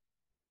practice,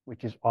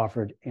 which is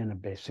offered in a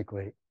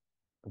basically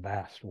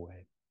vast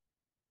way.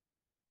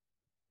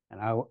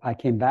 And I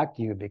came back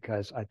to you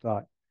because I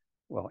thought,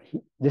 well,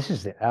 this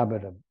is the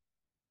abbot of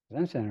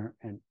Zen Center,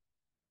 and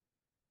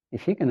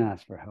if he can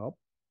ask for help,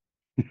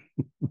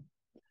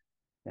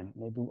 then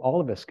maybe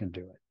all of us can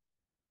do it.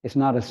 It's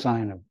not a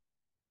sign of,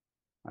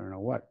 I don't know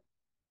what.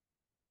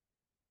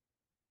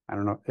 I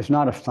don't know. It's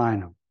not a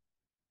sign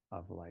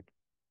of like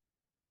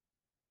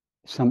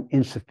some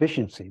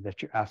insufficiency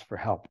that you ask for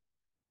help.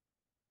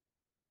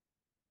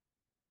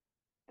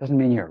 Doesn't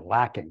mean you're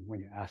lacking when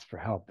you ask for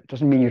help. It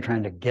doesn't mean you're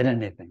trying to get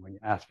anything when you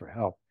ask for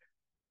help.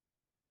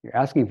 You're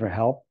asking for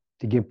help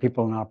to give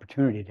people an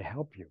opportunity to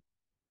help you.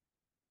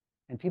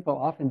 And people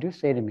often do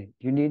say to me,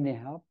 do you need any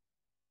help?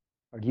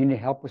 Or do you need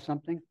help with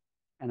something?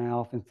 And I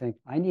often think,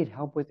 I need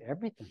help with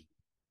everything.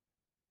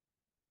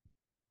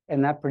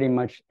 And that pretty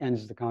much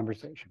ends the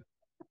conversation.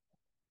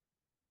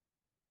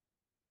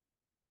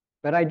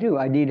 But I do,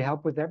 I need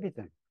help with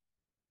everything.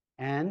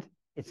 And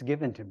it's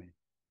given to me.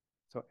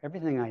 So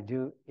everything I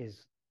do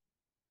is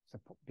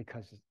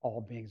because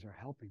all beings are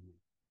helping me.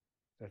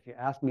 So if you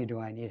ask me, do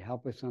I need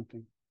help with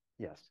something?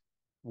 Yes.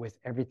 With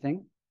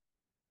everything,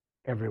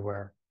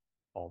 everywhere,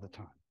 all the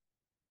time.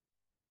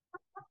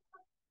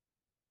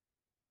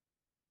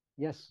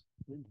 Yes.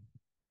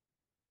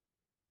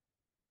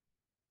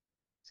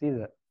 See,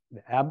 the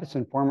abbots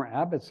and former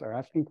abbots are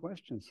asking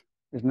questions.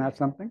 Isn't that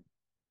something?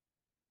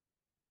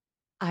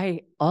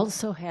 I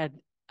also had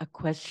a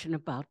question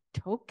about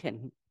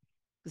token,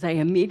 because I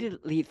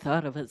immediately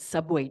thought of a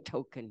subway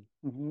token,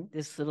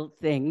 this little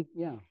thing.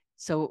 Yeah.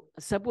 So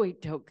a subway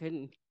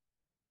token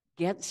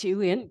gets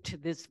you into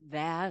this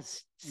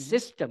vast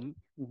system,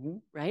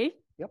 right?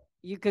 Yep.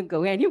 You can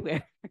go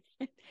anywhere.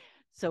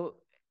 So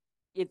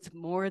it's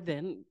more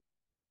than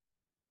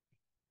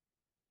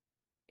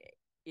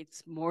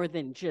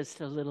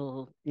just a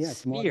little it's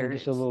sphere. more than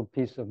just a little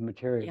piece of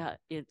material. Yeah,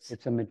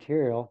 it's a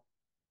material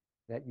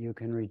that you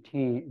can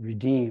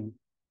redeem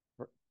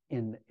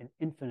in an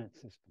infinite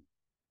system.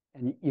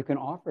 And you can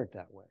offer it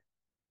that way.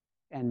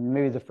 And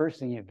maybe the first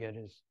thing you get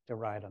is to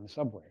ride on the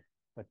subway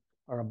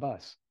or a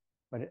bus.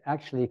 But it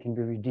actually can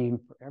be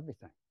redeemed for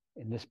everything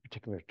in this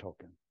particular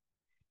token.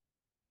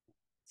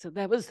 So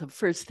that was the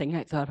first thing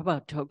I thought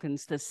about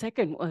tokens. The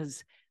second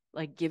was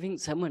like giving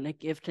someone a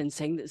gift and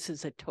saying, this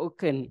is a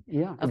token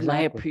of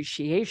my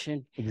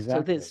appreciation. Exactly.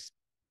 So this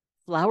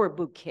flower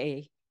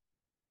bouquet,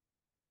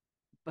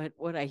 but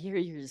what I hear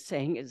you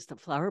saying is the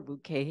flower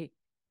bouquet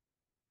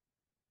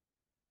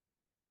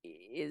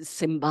is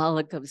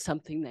symbolic of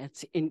something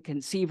that's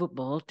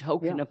inconceivable,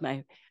 token of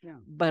my,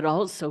 but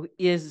also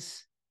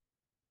is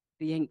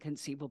the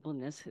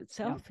inconceivableness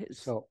itself.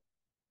 So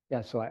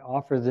I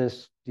offer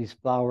these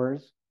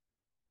flowers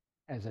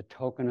as a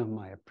token of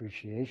my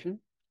appreciation,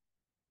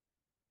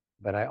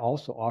 but I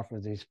also offer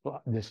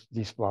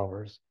these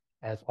flowers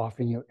as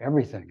offering you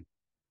everything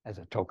as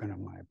a token of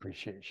my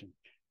appreciation.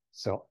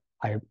 So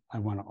I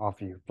want to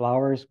offer you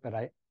flowers, but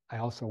I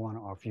also want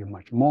to offer you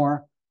much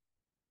more.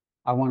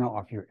 I want to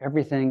offer you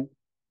everything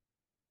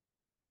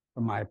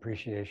for my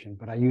appreciation,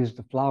 but I use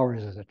the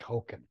flowers as a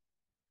token.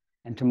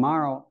 And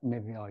tomorrow,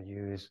 maybe I'll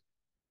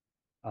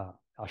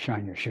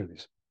shine your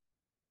shoes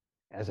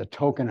as a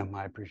token of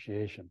my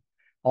appreciation.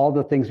 All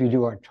the things we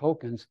do are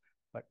tokens,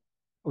 but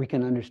we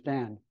can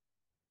understand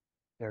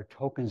they're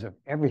tokens of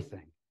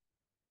everything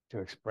to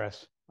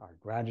express our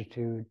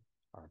gratitude,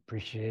 our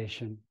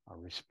appreciation, our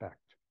respect.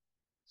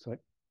 So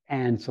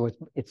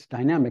it's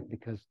dynamic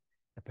because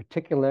the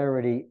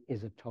particularity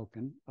is a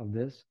token of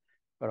this,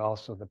 but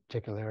also the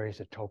particularity is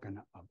a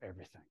token of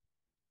everything.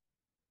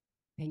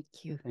 Thank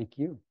you. Thank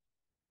you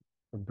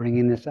for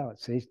bringing this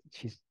out. See,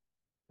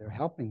 they're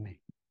helping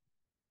me.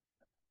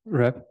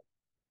 Reb,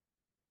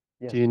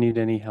 Yes. do you need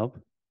any help?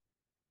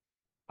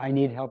 I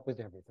need help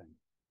with everything.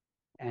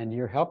 And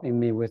you're helping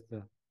me with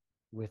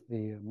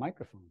the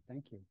microphone.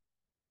 Thank you.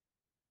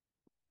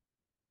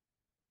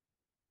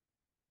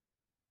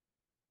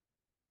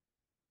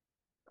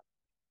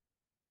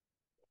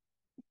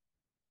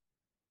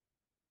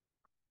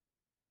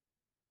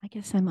 I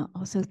guess I'm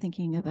also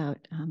thinking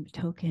about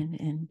token,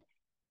 and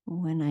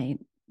when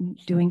I'm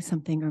doing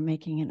something or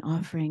making an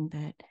offering,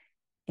 that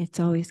it's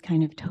always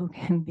kind of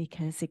token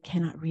because it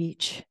cannot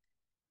reach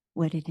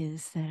what it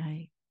is that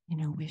I,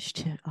 wish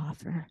to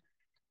offer.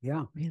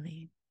 Yeah.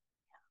 Really.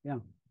 Yeah.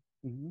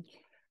 Mm-hmm.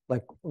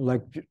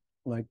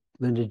 Like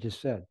Linda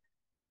just said,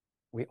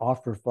 we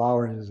offer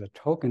flowers as a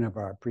token of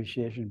our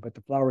appreciation, but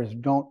the flowers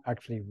don't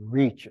actually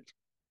reach it.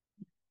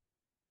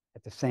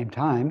 At the same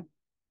time,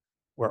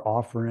 we're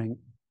offering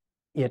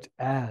it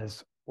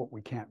as what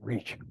we can't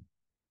reach.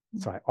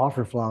 So I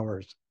offer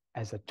flowers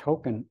as a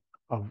token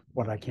of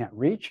what I can't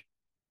reach,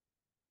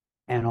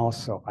 and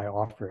also I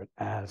offer it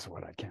as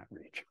what I can't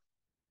reach.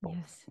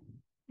 Yes.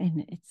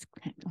 And it's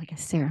kind of like a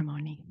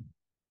ceremony.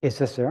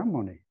 It's a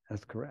ceremony.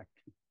 That's correct.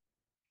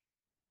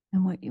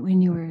 And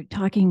when you were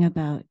talking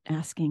about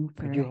asking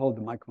for... Could you hold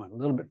the microphone a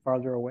little bit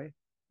farther away?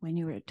 When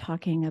you were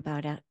talking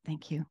about...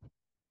 Thank you.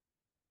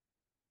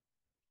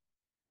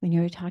 When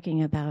you were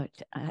talking about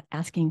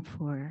asking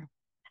for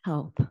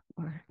help,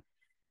 or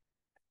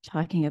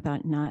talking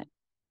about not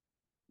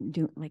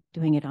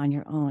doing it on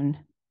your own,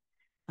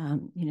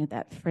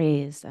 that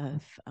phrase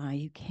of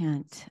you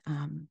can't,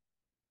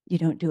 you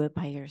don't do it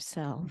by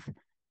yourself,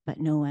 but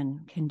no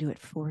one can do it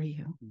for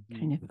you,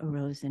 kind of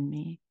arose in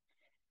me.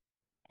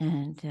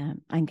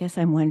 And I guess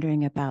I'm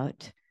wondering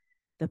about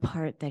the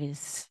part that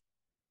is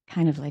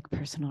kind of like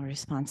personal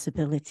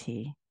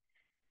responsibility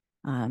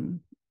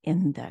in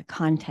the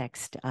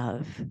context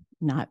of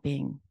not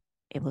being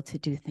able to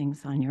do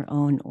things on your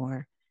own,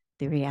 or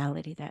the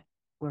reality that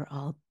we're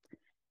all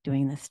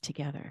doing this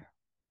together.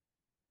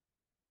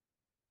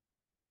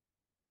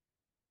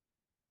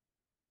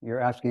 You're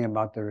asking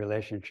about the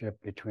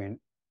relationship between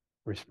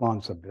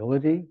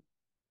responsibility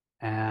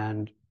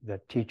and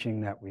the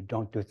teaching that we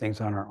don't do things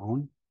on our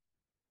own?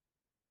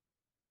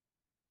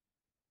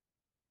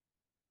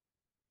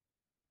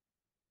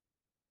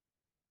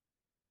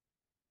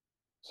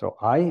 So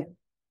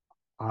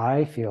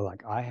I feel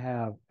like I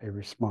have a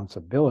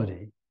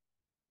responsibility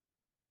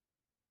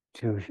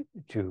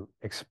to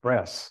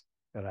express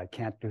that I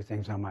can't do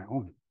things on my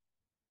own.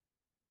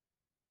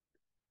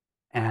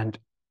 And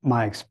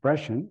my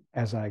expression,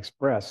 as I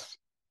express,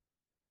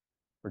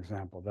 for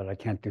example, that I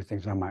can't do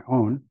things on my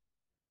own,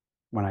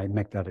 when I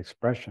make that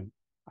expression,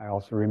 I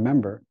also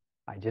remember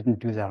I didn't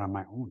do that on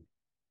my own.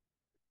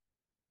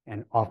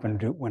 And often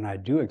when I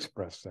do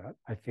express that,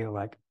 I feel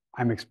like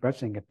I'm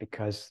expressing it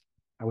because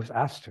I was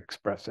asked to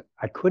express it.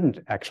 I couldn't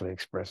actually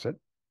express it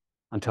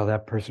until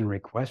that person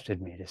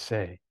requested me to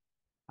say,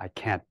 I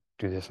can't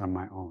do this on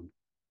my own.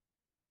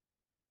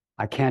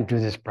 I can't do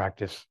this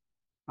practice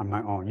on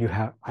my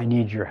own. I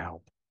need your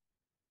help.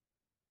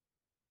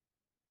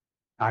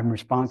 I'm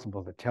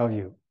responsible to tell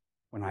you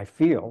when I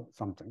feel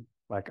something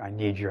like I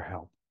need your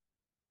help.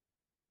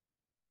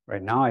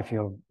 Right now, I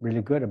feel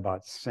really good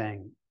about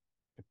saying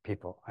to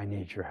people, I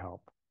need your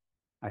help.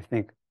 I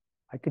think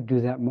I could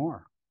do that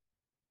more.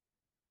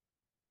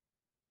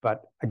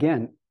 But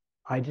again,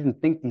 I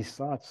didn't think these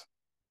thoughts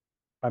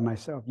by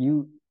myself.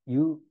 You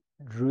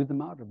drew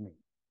them out of me.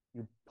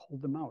 You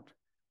pulled them out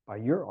by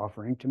your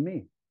offering to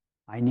me.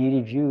 I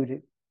needed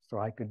you so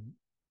I could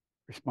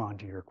respond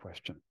to your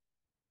question.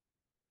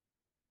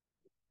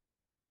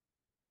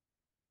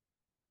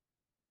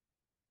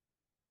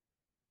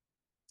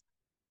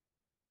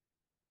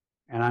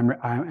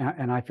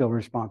 And I feel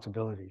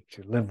responsibility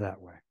to live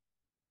that way.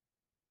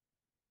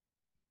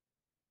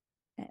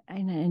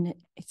 And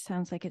it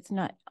sounds like it's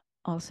not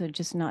also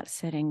just not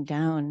sitting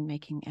down,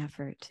 making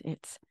effort.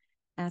 It's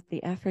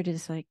the effort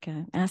is like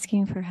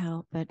asking for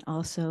help, but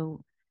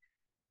also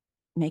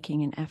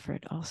making an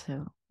effort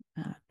also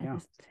at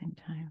the same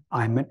time.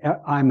 I'm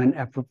an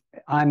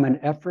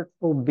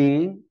effortful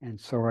being, and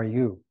so are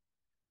you.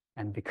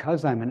 And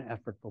because I'm an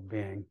effortful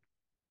being,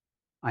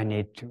 I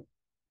need to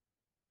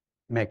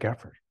make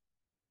effort.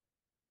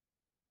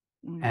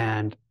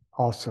 And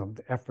also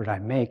the effort I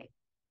make,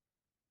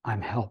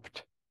 I'm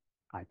helped.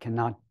 I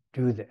cannot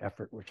do the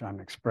effort which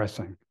I'm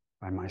expressing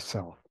by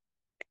myself.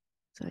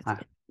 So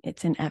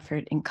it's an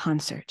effort in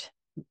concert.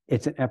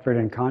 It's an effort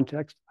in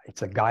context.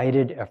 It's a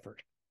guided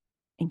effort.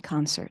 In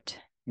concert.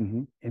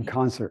 In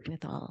concert.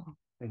 With all.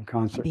 In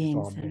concert with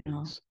all beings. And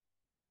all.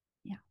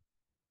 Yeah.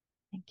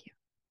 Thank you.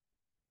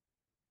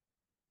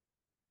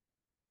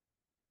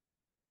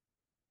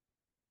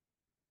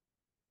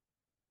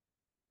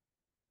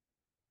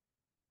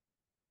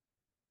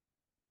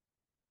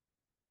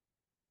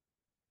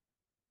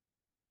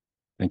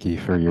 Thank you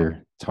for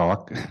your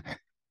talk.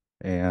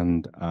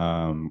 And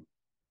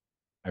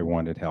I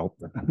wanted help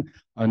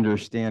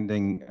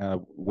understanding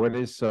what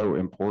is so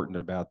important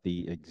about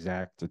the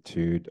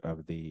exactitude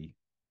of the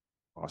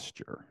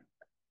posture.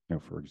 You know,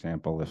 for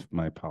example, if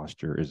my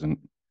posture isn't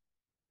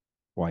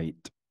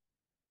quite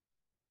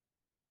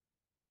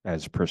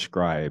as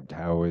prescribed,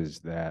 how is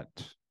that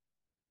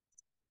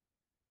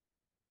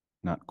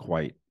not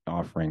quite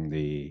offering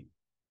the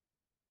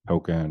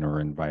token or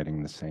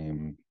inviting the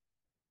same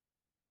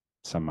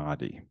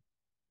samadhi?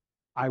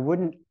 I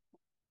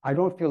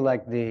don't feel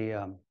like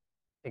the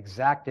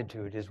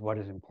exactitude is what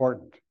is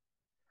important.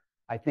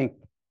 I think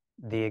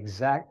the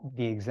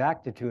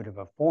exactitude of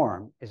a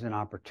form is an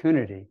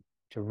opportunity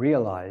to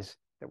realize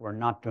that we're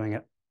not doing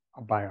it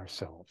by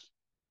ourselves.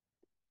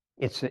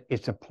 It's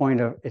a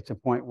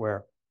point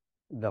where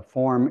the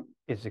form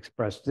is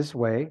expressed this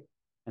way,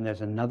 and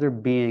there's another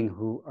being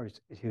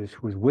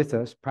who's with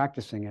us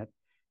practicing it,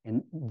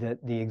 and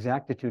the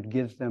exactitude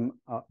gives them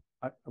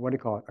what do you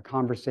call it? A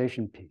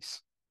conversation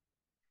piece.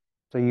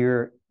 So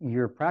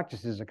your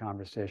practice is a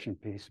conversation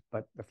piece,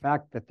 but the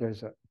fact that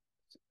there's a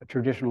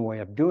traditional way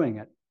of doing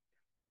it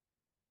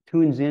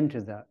tunes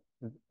into the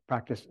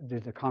practice,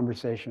 the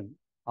conversation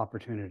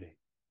opportunity.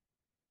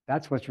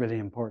 That's what's really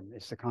important.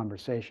 It's the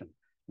conversation,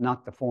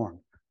 not the form.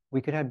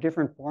 We could have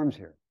different forms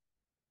here.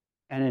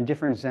 And in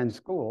different Zen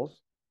schools,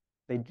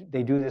 they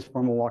do this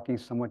form of walking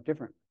somewhat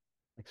different.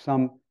 Like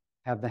some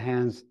have the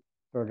hands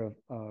sort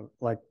of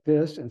like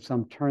this, and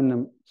some turn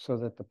them so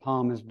that the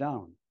palm is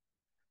down.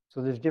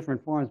 So there's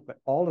different forms, but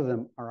all of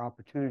them are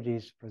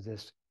opportunities for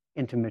this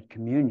intimate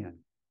communion.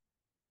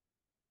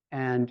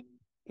 And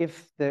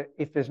if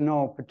there's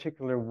no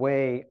particular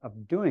way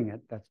of doing it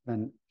that's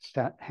been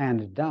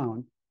handed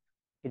down,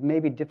 it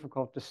may be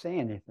difficult to say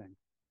anything.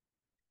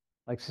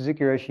 Like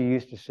Suzuki Roshi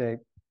used to say,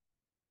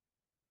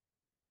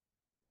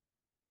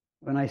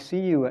 when I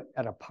see you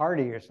at a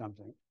party or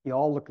something, you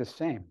all look the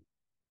same.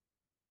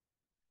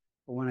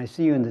 But when I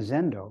see you in the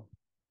Zendo,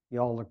 you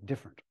all look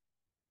different.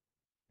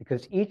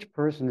 Because each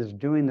person is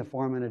doing the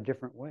form in a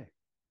different way.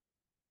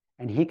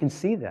 And he can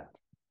see that.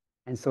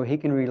 And so he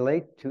can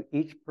relate to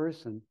each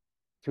person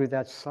through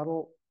that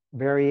subtle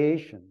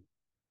variation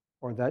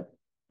or that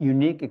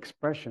unique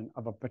expression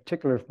of a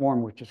particular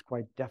form which is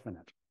quite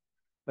definite.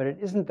 But it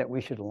isn't that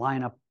we should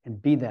line up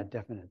and be that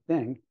definite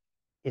thing.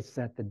 It's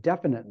that the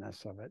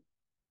definiteness of it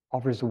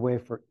offers a way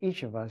for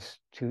each of us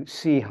to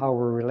see how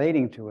we're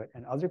relating to it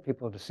and other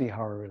people to see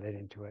how we're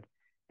relating to it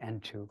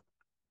and to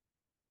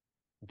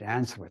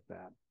dance with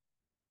that.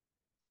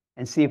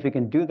 And see if we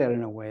can do that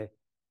in a way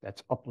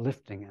that's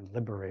uplifting and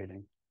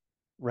liberating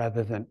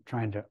rather than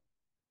trying to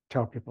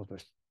tell people to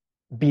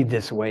be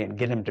this way and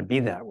get them to be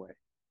that way,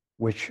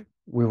 which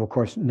we will, of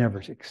course,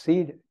 never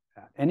succeed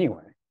at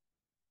anyway.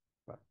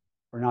 But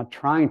we're not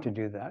trying to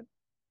do that.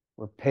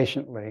 We're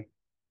patiently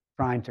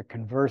trying to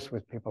converse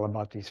with people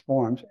about these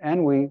forms.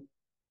 And we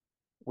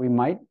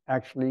might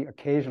actually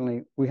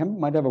occasionally,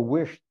 might have a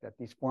wish that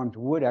these forms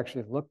would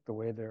actually look the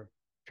way they're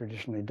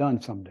traditionally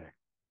done someday.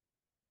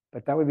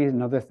 But that would be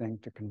another thing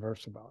to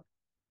converse about.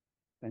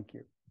 Thank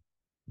you.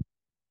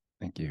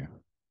 Thank you.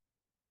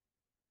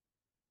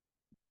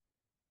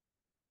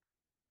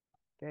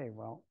 Okay,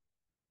 well,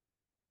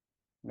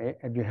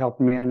 have you helped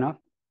me enough?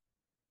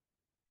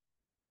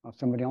 Well,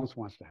 somebody else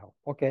wants to help.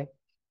 Okay.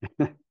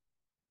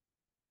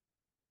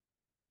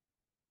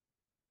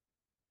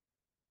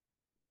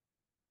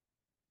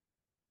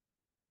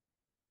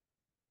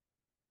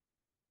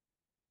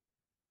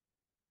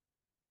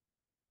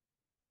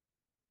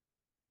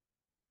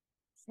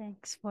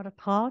 Thanks for the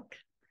talk.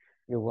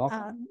 You're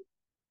welcome.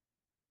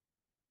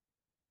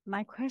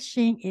 My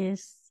question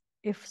is,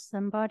 if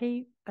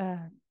somebody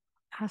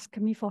asks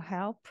me for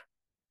help,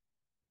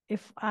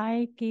 if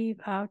I give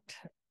out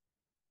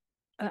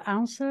an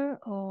answer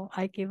or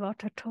I give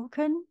out a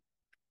token,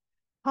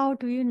 how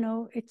do you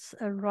know it's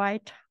a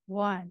right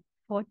one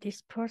for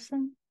this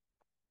person?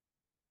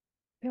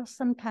 Because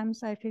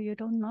sometimes I feel you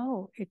don't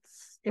know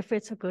if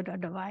it's a good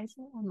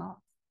advisor or not.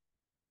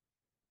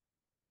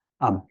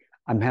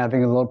 I'm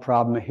having a little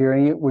problem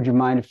hearing it. Would you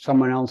mind if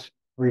someone else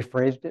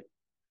rephrased it?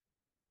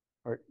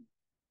 Or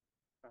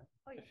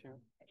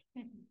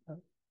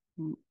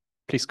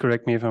please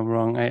correct me if I'm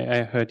wrong.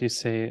 I heard you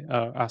say,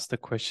 ask the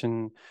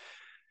question,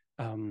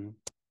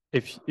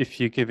 if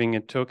you're giving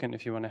a token,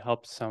 if you want to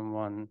help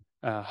someone,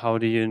 how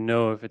do you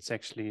know if it's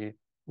actually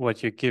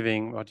what you're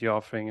giving, what you're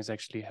offering is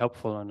actually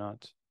helpful or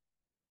not?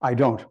 I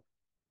don't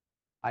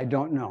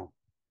know.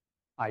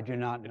 I do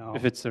not know.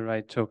 If it's the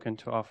right token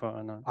to offer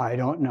or not. I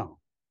don't know.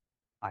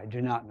 I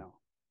do not know.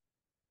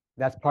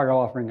 that's part of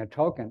offering a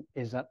token,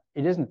 is that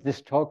it isn't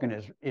this token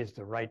is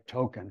the right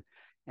token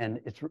and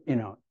it's, you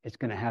know, it's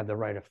going to have the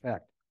right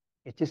effect.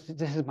 It's just,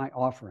 this is my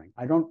offering.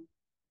 I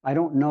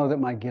don't know that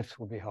my gifts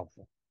will be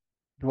helpful.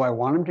 Do I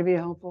want them to be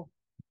helpful?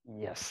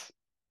 Yes.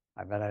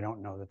 I bet I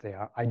don't know that they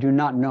are. I do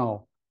not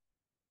know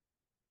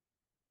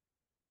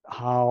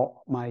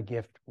how my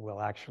gift will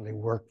actually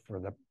work for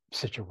the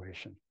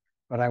situation,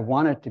 but I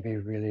want it to be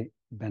really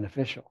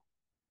beneficial.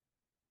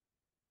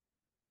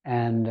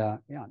 And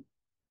yeah,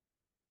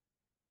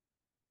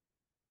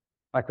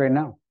 like right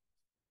now,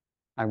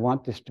 I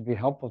want this to be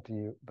helpful to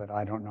you, but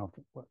I don't know.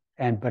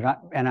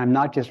 And I'm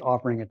not just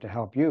offering it to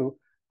help you.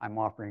 I'm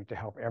offering it to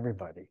help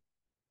everybody.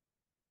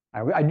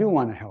 I do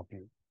want to help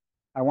you.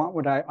 I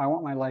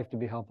want my life to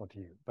be helpful to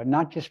you, but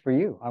not just for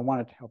you. I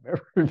want it to help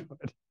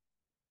everybody.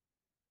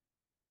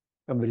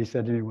 Somebody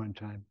said to me one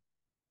time,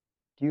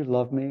 "Do you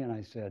love me?" And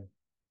I said,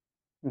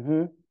 "Mm-hmm."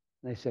 And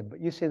they said,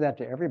 "But you say that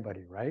to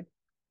everybody, right?"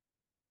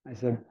 I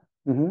said,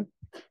 "Mm-hmm."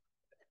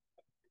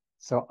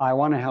 So I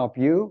want to help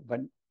you, but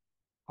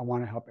I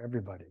want to help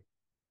everybody.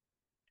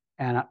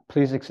 And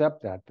please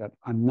accept that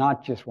I'm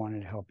not just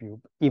wanting to help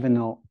you, even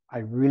though I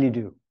really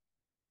do.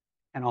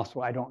 And also,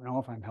 I don't know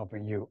if I'm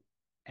helping you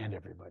and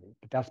everybody,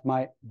 but that's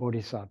my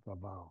bodhisattva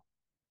vow.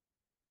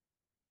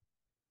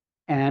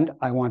 And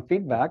I want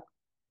feedback.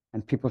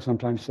 And people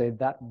sometimes say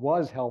that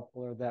was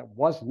helpful or that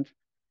wasn't.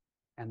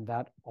 And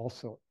that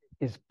also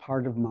is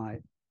part of my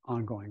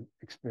ongoing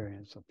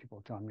experience of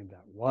people telling me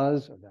that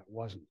was or that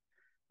wasn't.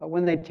 But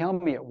when they tell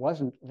me it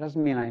wasn't, it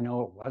doesn't mean I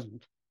know it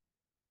wasn't.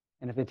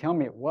 And if they tell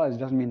me it was, it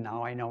doesn't mean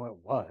now I know it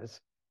was.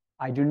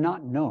 I do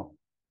not know.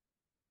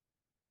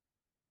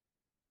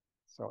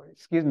 So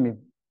excuse me,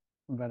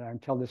 but I'll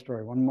tell this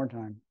story one more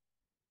time.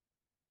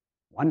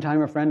 One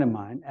time a friend of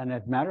mine, and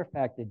as a matter of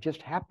fact, it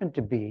just happened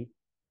to be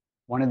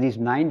one of these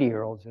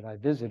 90-year-olds that I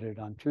visited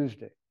on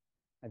Tuesday.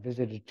 I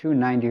visited two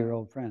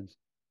 90-year-old friends.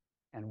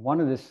 And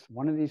one of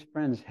these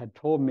friends had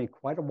told me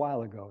quite a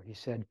while ago, he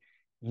said,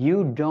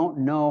 "You don't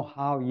know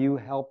how you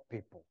help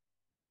people.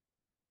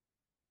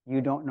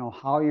 You don't know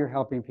how you're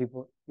helping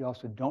people. You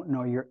also don't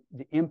know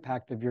the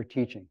impact of your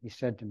teaching," he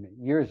said to me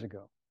years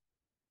ago.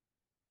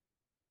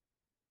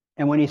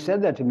 And when he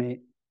said that to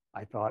me,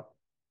 I thought,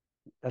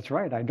 that's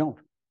right, I don't.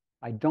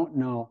 I don't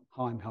know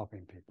how I'm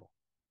helping people.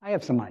 I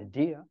have some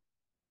idea.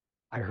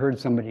 I heard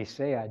somebody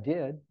say I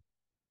did,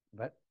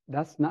 but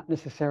that's not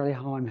necessarily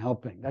how I'm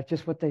helping. That's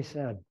just what they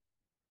said.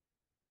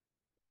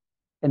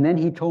 And then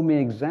he told me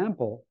an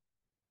example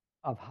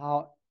of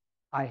how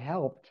I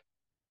helped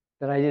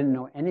that I didn't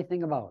know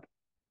anything about.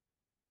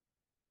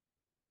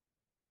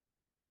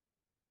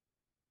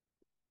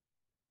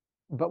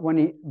 But when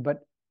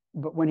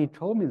he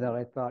told me that,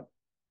 I thought,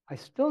 I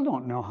still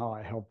don't know how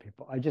I help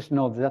people. I just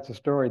know that that's a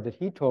story that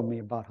he told me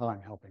about how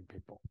I'm helping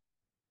people.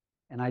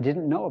 And I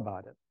didn't know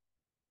about it.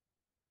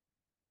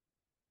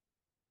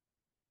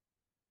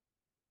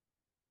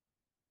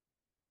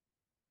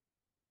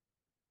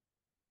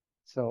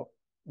 So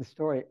the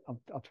story,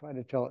 I'll try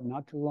to tell it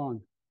not too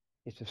long.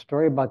 It's a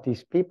story about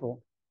these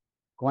people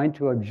going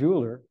to a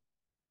jeweler,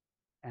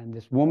 and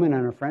this woman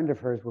and a friend of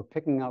hers were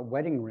picking out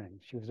wedding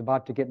rings. She was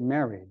about to get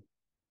married.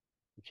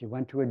 She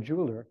went to a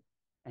jeweler,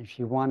 and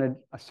she wanted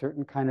a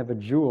certain kind of a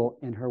jewel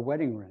in her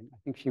wedding ring. I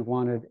think she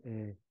wanted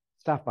a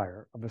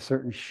sapphire of a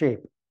certain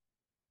shape.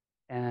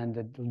 And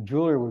the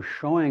jeweler was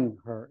showing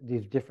her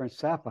these different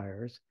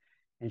sapphires,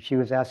 and she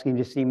was asking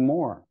to see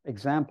more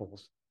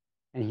examples.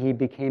 And he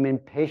became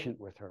impatient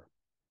with her.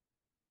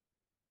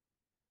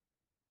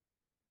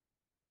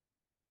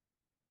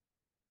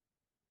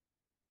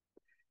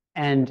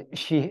 And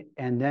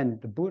then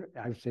the Buddha,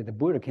 I would say the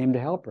Buddha came to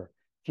help her.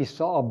 She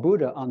saw a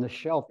Buddha on the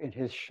shelf in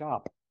his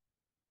shop.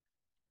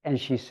 And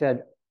she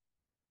said,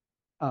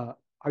 "Are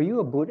you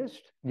a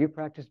Buddhist? Do you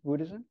practice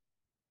Buddhism?"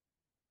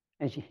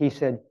 And he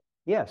said,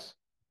 "Yes."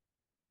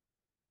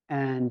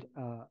 And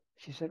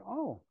she said,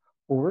 "Oh,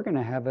 well, we're going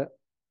to have a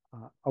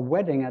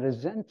wedding at a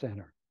Zen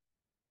center."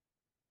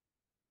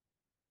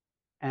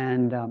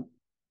 And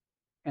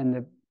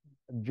the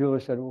jeweler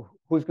said, "Well,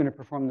 who's going to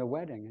perform the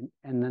wedding?"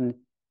 And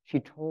then she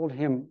told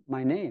him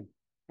my name.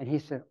 And he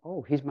said,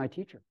 "Oh, he's my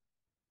teacher.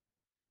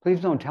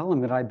 Please don't tell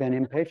him that I've been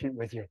impatient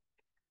with you."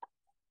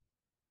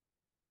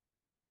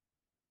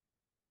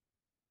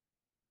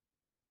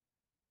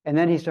 And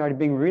then he started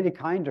being really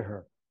kind to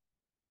her.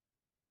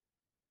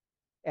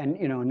 And,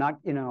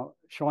 not,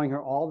 showing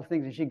her all the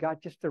things. And she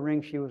got just the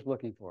ring she was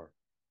looking for.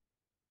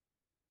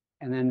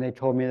 And then they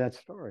told me that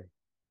story.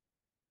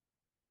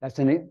 As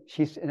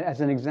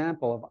an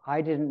example of,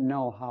 I didn't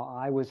know how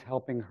I was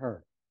helping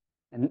her.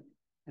 And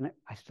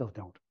I still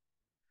don't.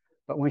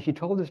 But when she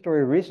told the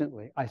story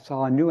recently, I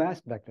saw a new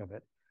aspect of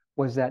it,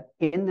 was that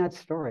in that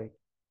story,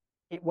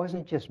 it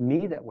wasn't just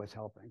me that was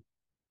helping.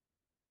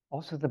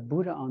 Also, the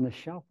Buddha on the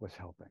shelf was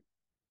helping.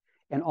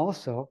 And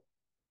also,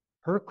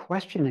 her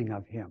questioning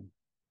of him,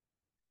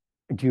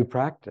 "Do you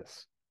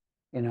practice?"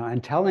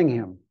 And telling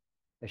him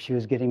that she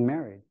was getting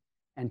married,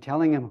 and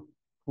telling him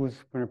who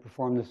was going to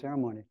perform the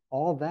ceremony.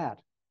 All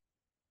that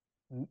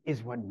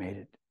is what made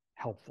it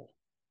helpful.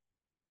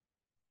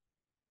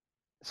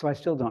 So I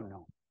still don't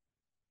know.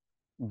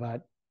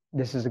 But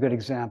this is a good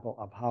example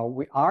of how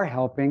we are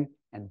helping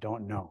and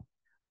don't know.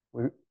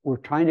 We're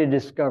trying to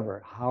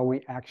discover how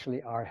we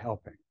actually are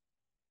helping.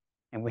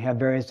 And we have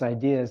various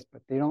ideas,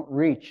 but they don't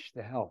reach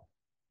the help.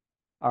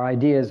 Our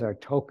ideas are a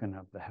token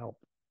of the help.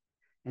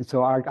 And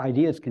so our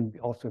ideas can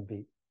also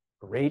be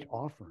great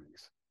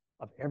offerings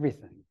of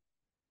everything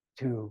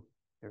to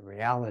the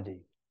reality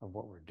of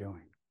what we're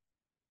doing.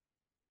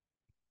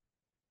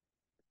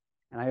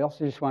 And I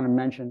also just want to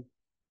mention,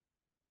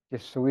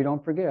 just so we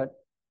don't forget,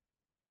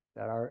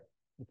 that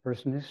the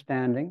person who's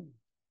standing,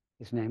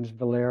 his name is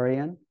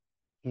Valerian.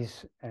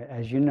 He's,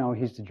 as you know,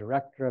 he's the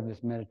director of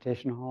this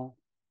meditation hall.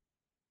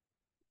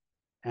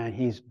 And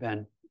he's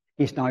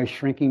now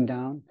shrinking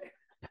down.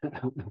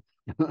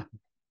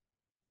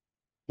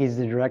 He's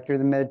the director of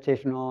the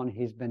meditation hall, and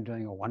he's been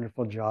doing a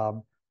wonderful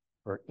job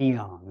for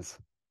eons.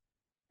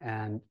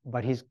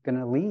 But he's going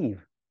to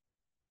leave.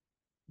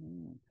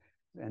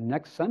 And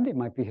next Sunday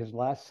might be his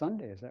last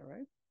Sunday. Is that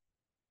right?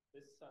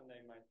 This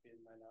Sunday might be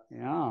my last.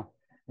 Yeah.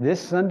 This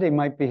Sunday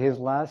might be his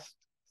last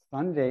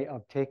Sunday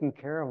of taking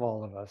care of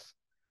all of us.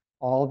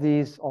 All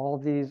these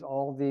Sundays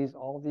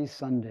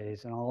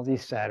and all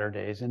these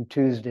Saturdays and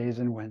Tuesdays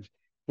and Wednesdays.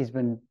 He's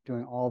been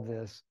doing all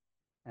this.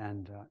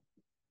 And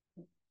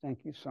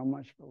thank you so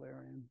much,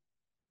 Valerian.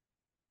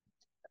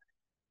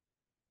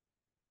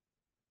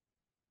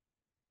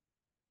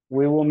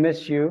 We will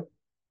miss you.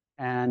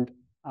 And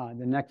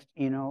the next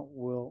Eno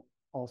will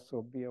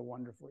also be a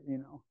wonderful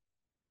Eno.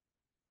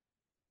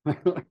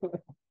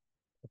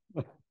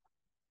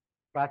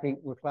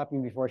 We're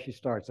clapping before she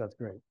starts. That's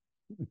great.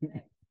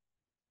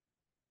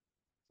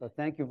 So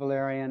thank you,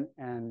 Valerian,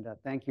 and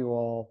thank you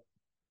all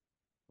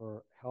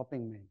for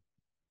helping me.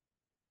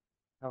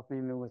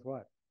 Helping me with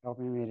what?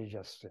 Helping me to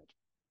just sit.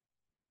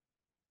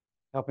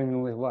 Helping me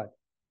with what?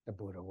 The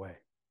Buddha way.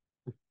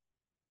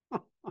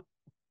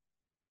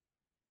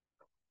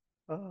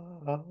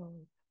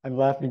 I'm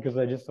laughing because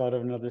I just thought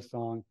of another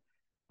song,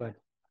 but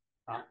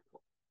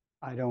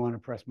I don't want to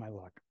press my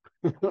luck.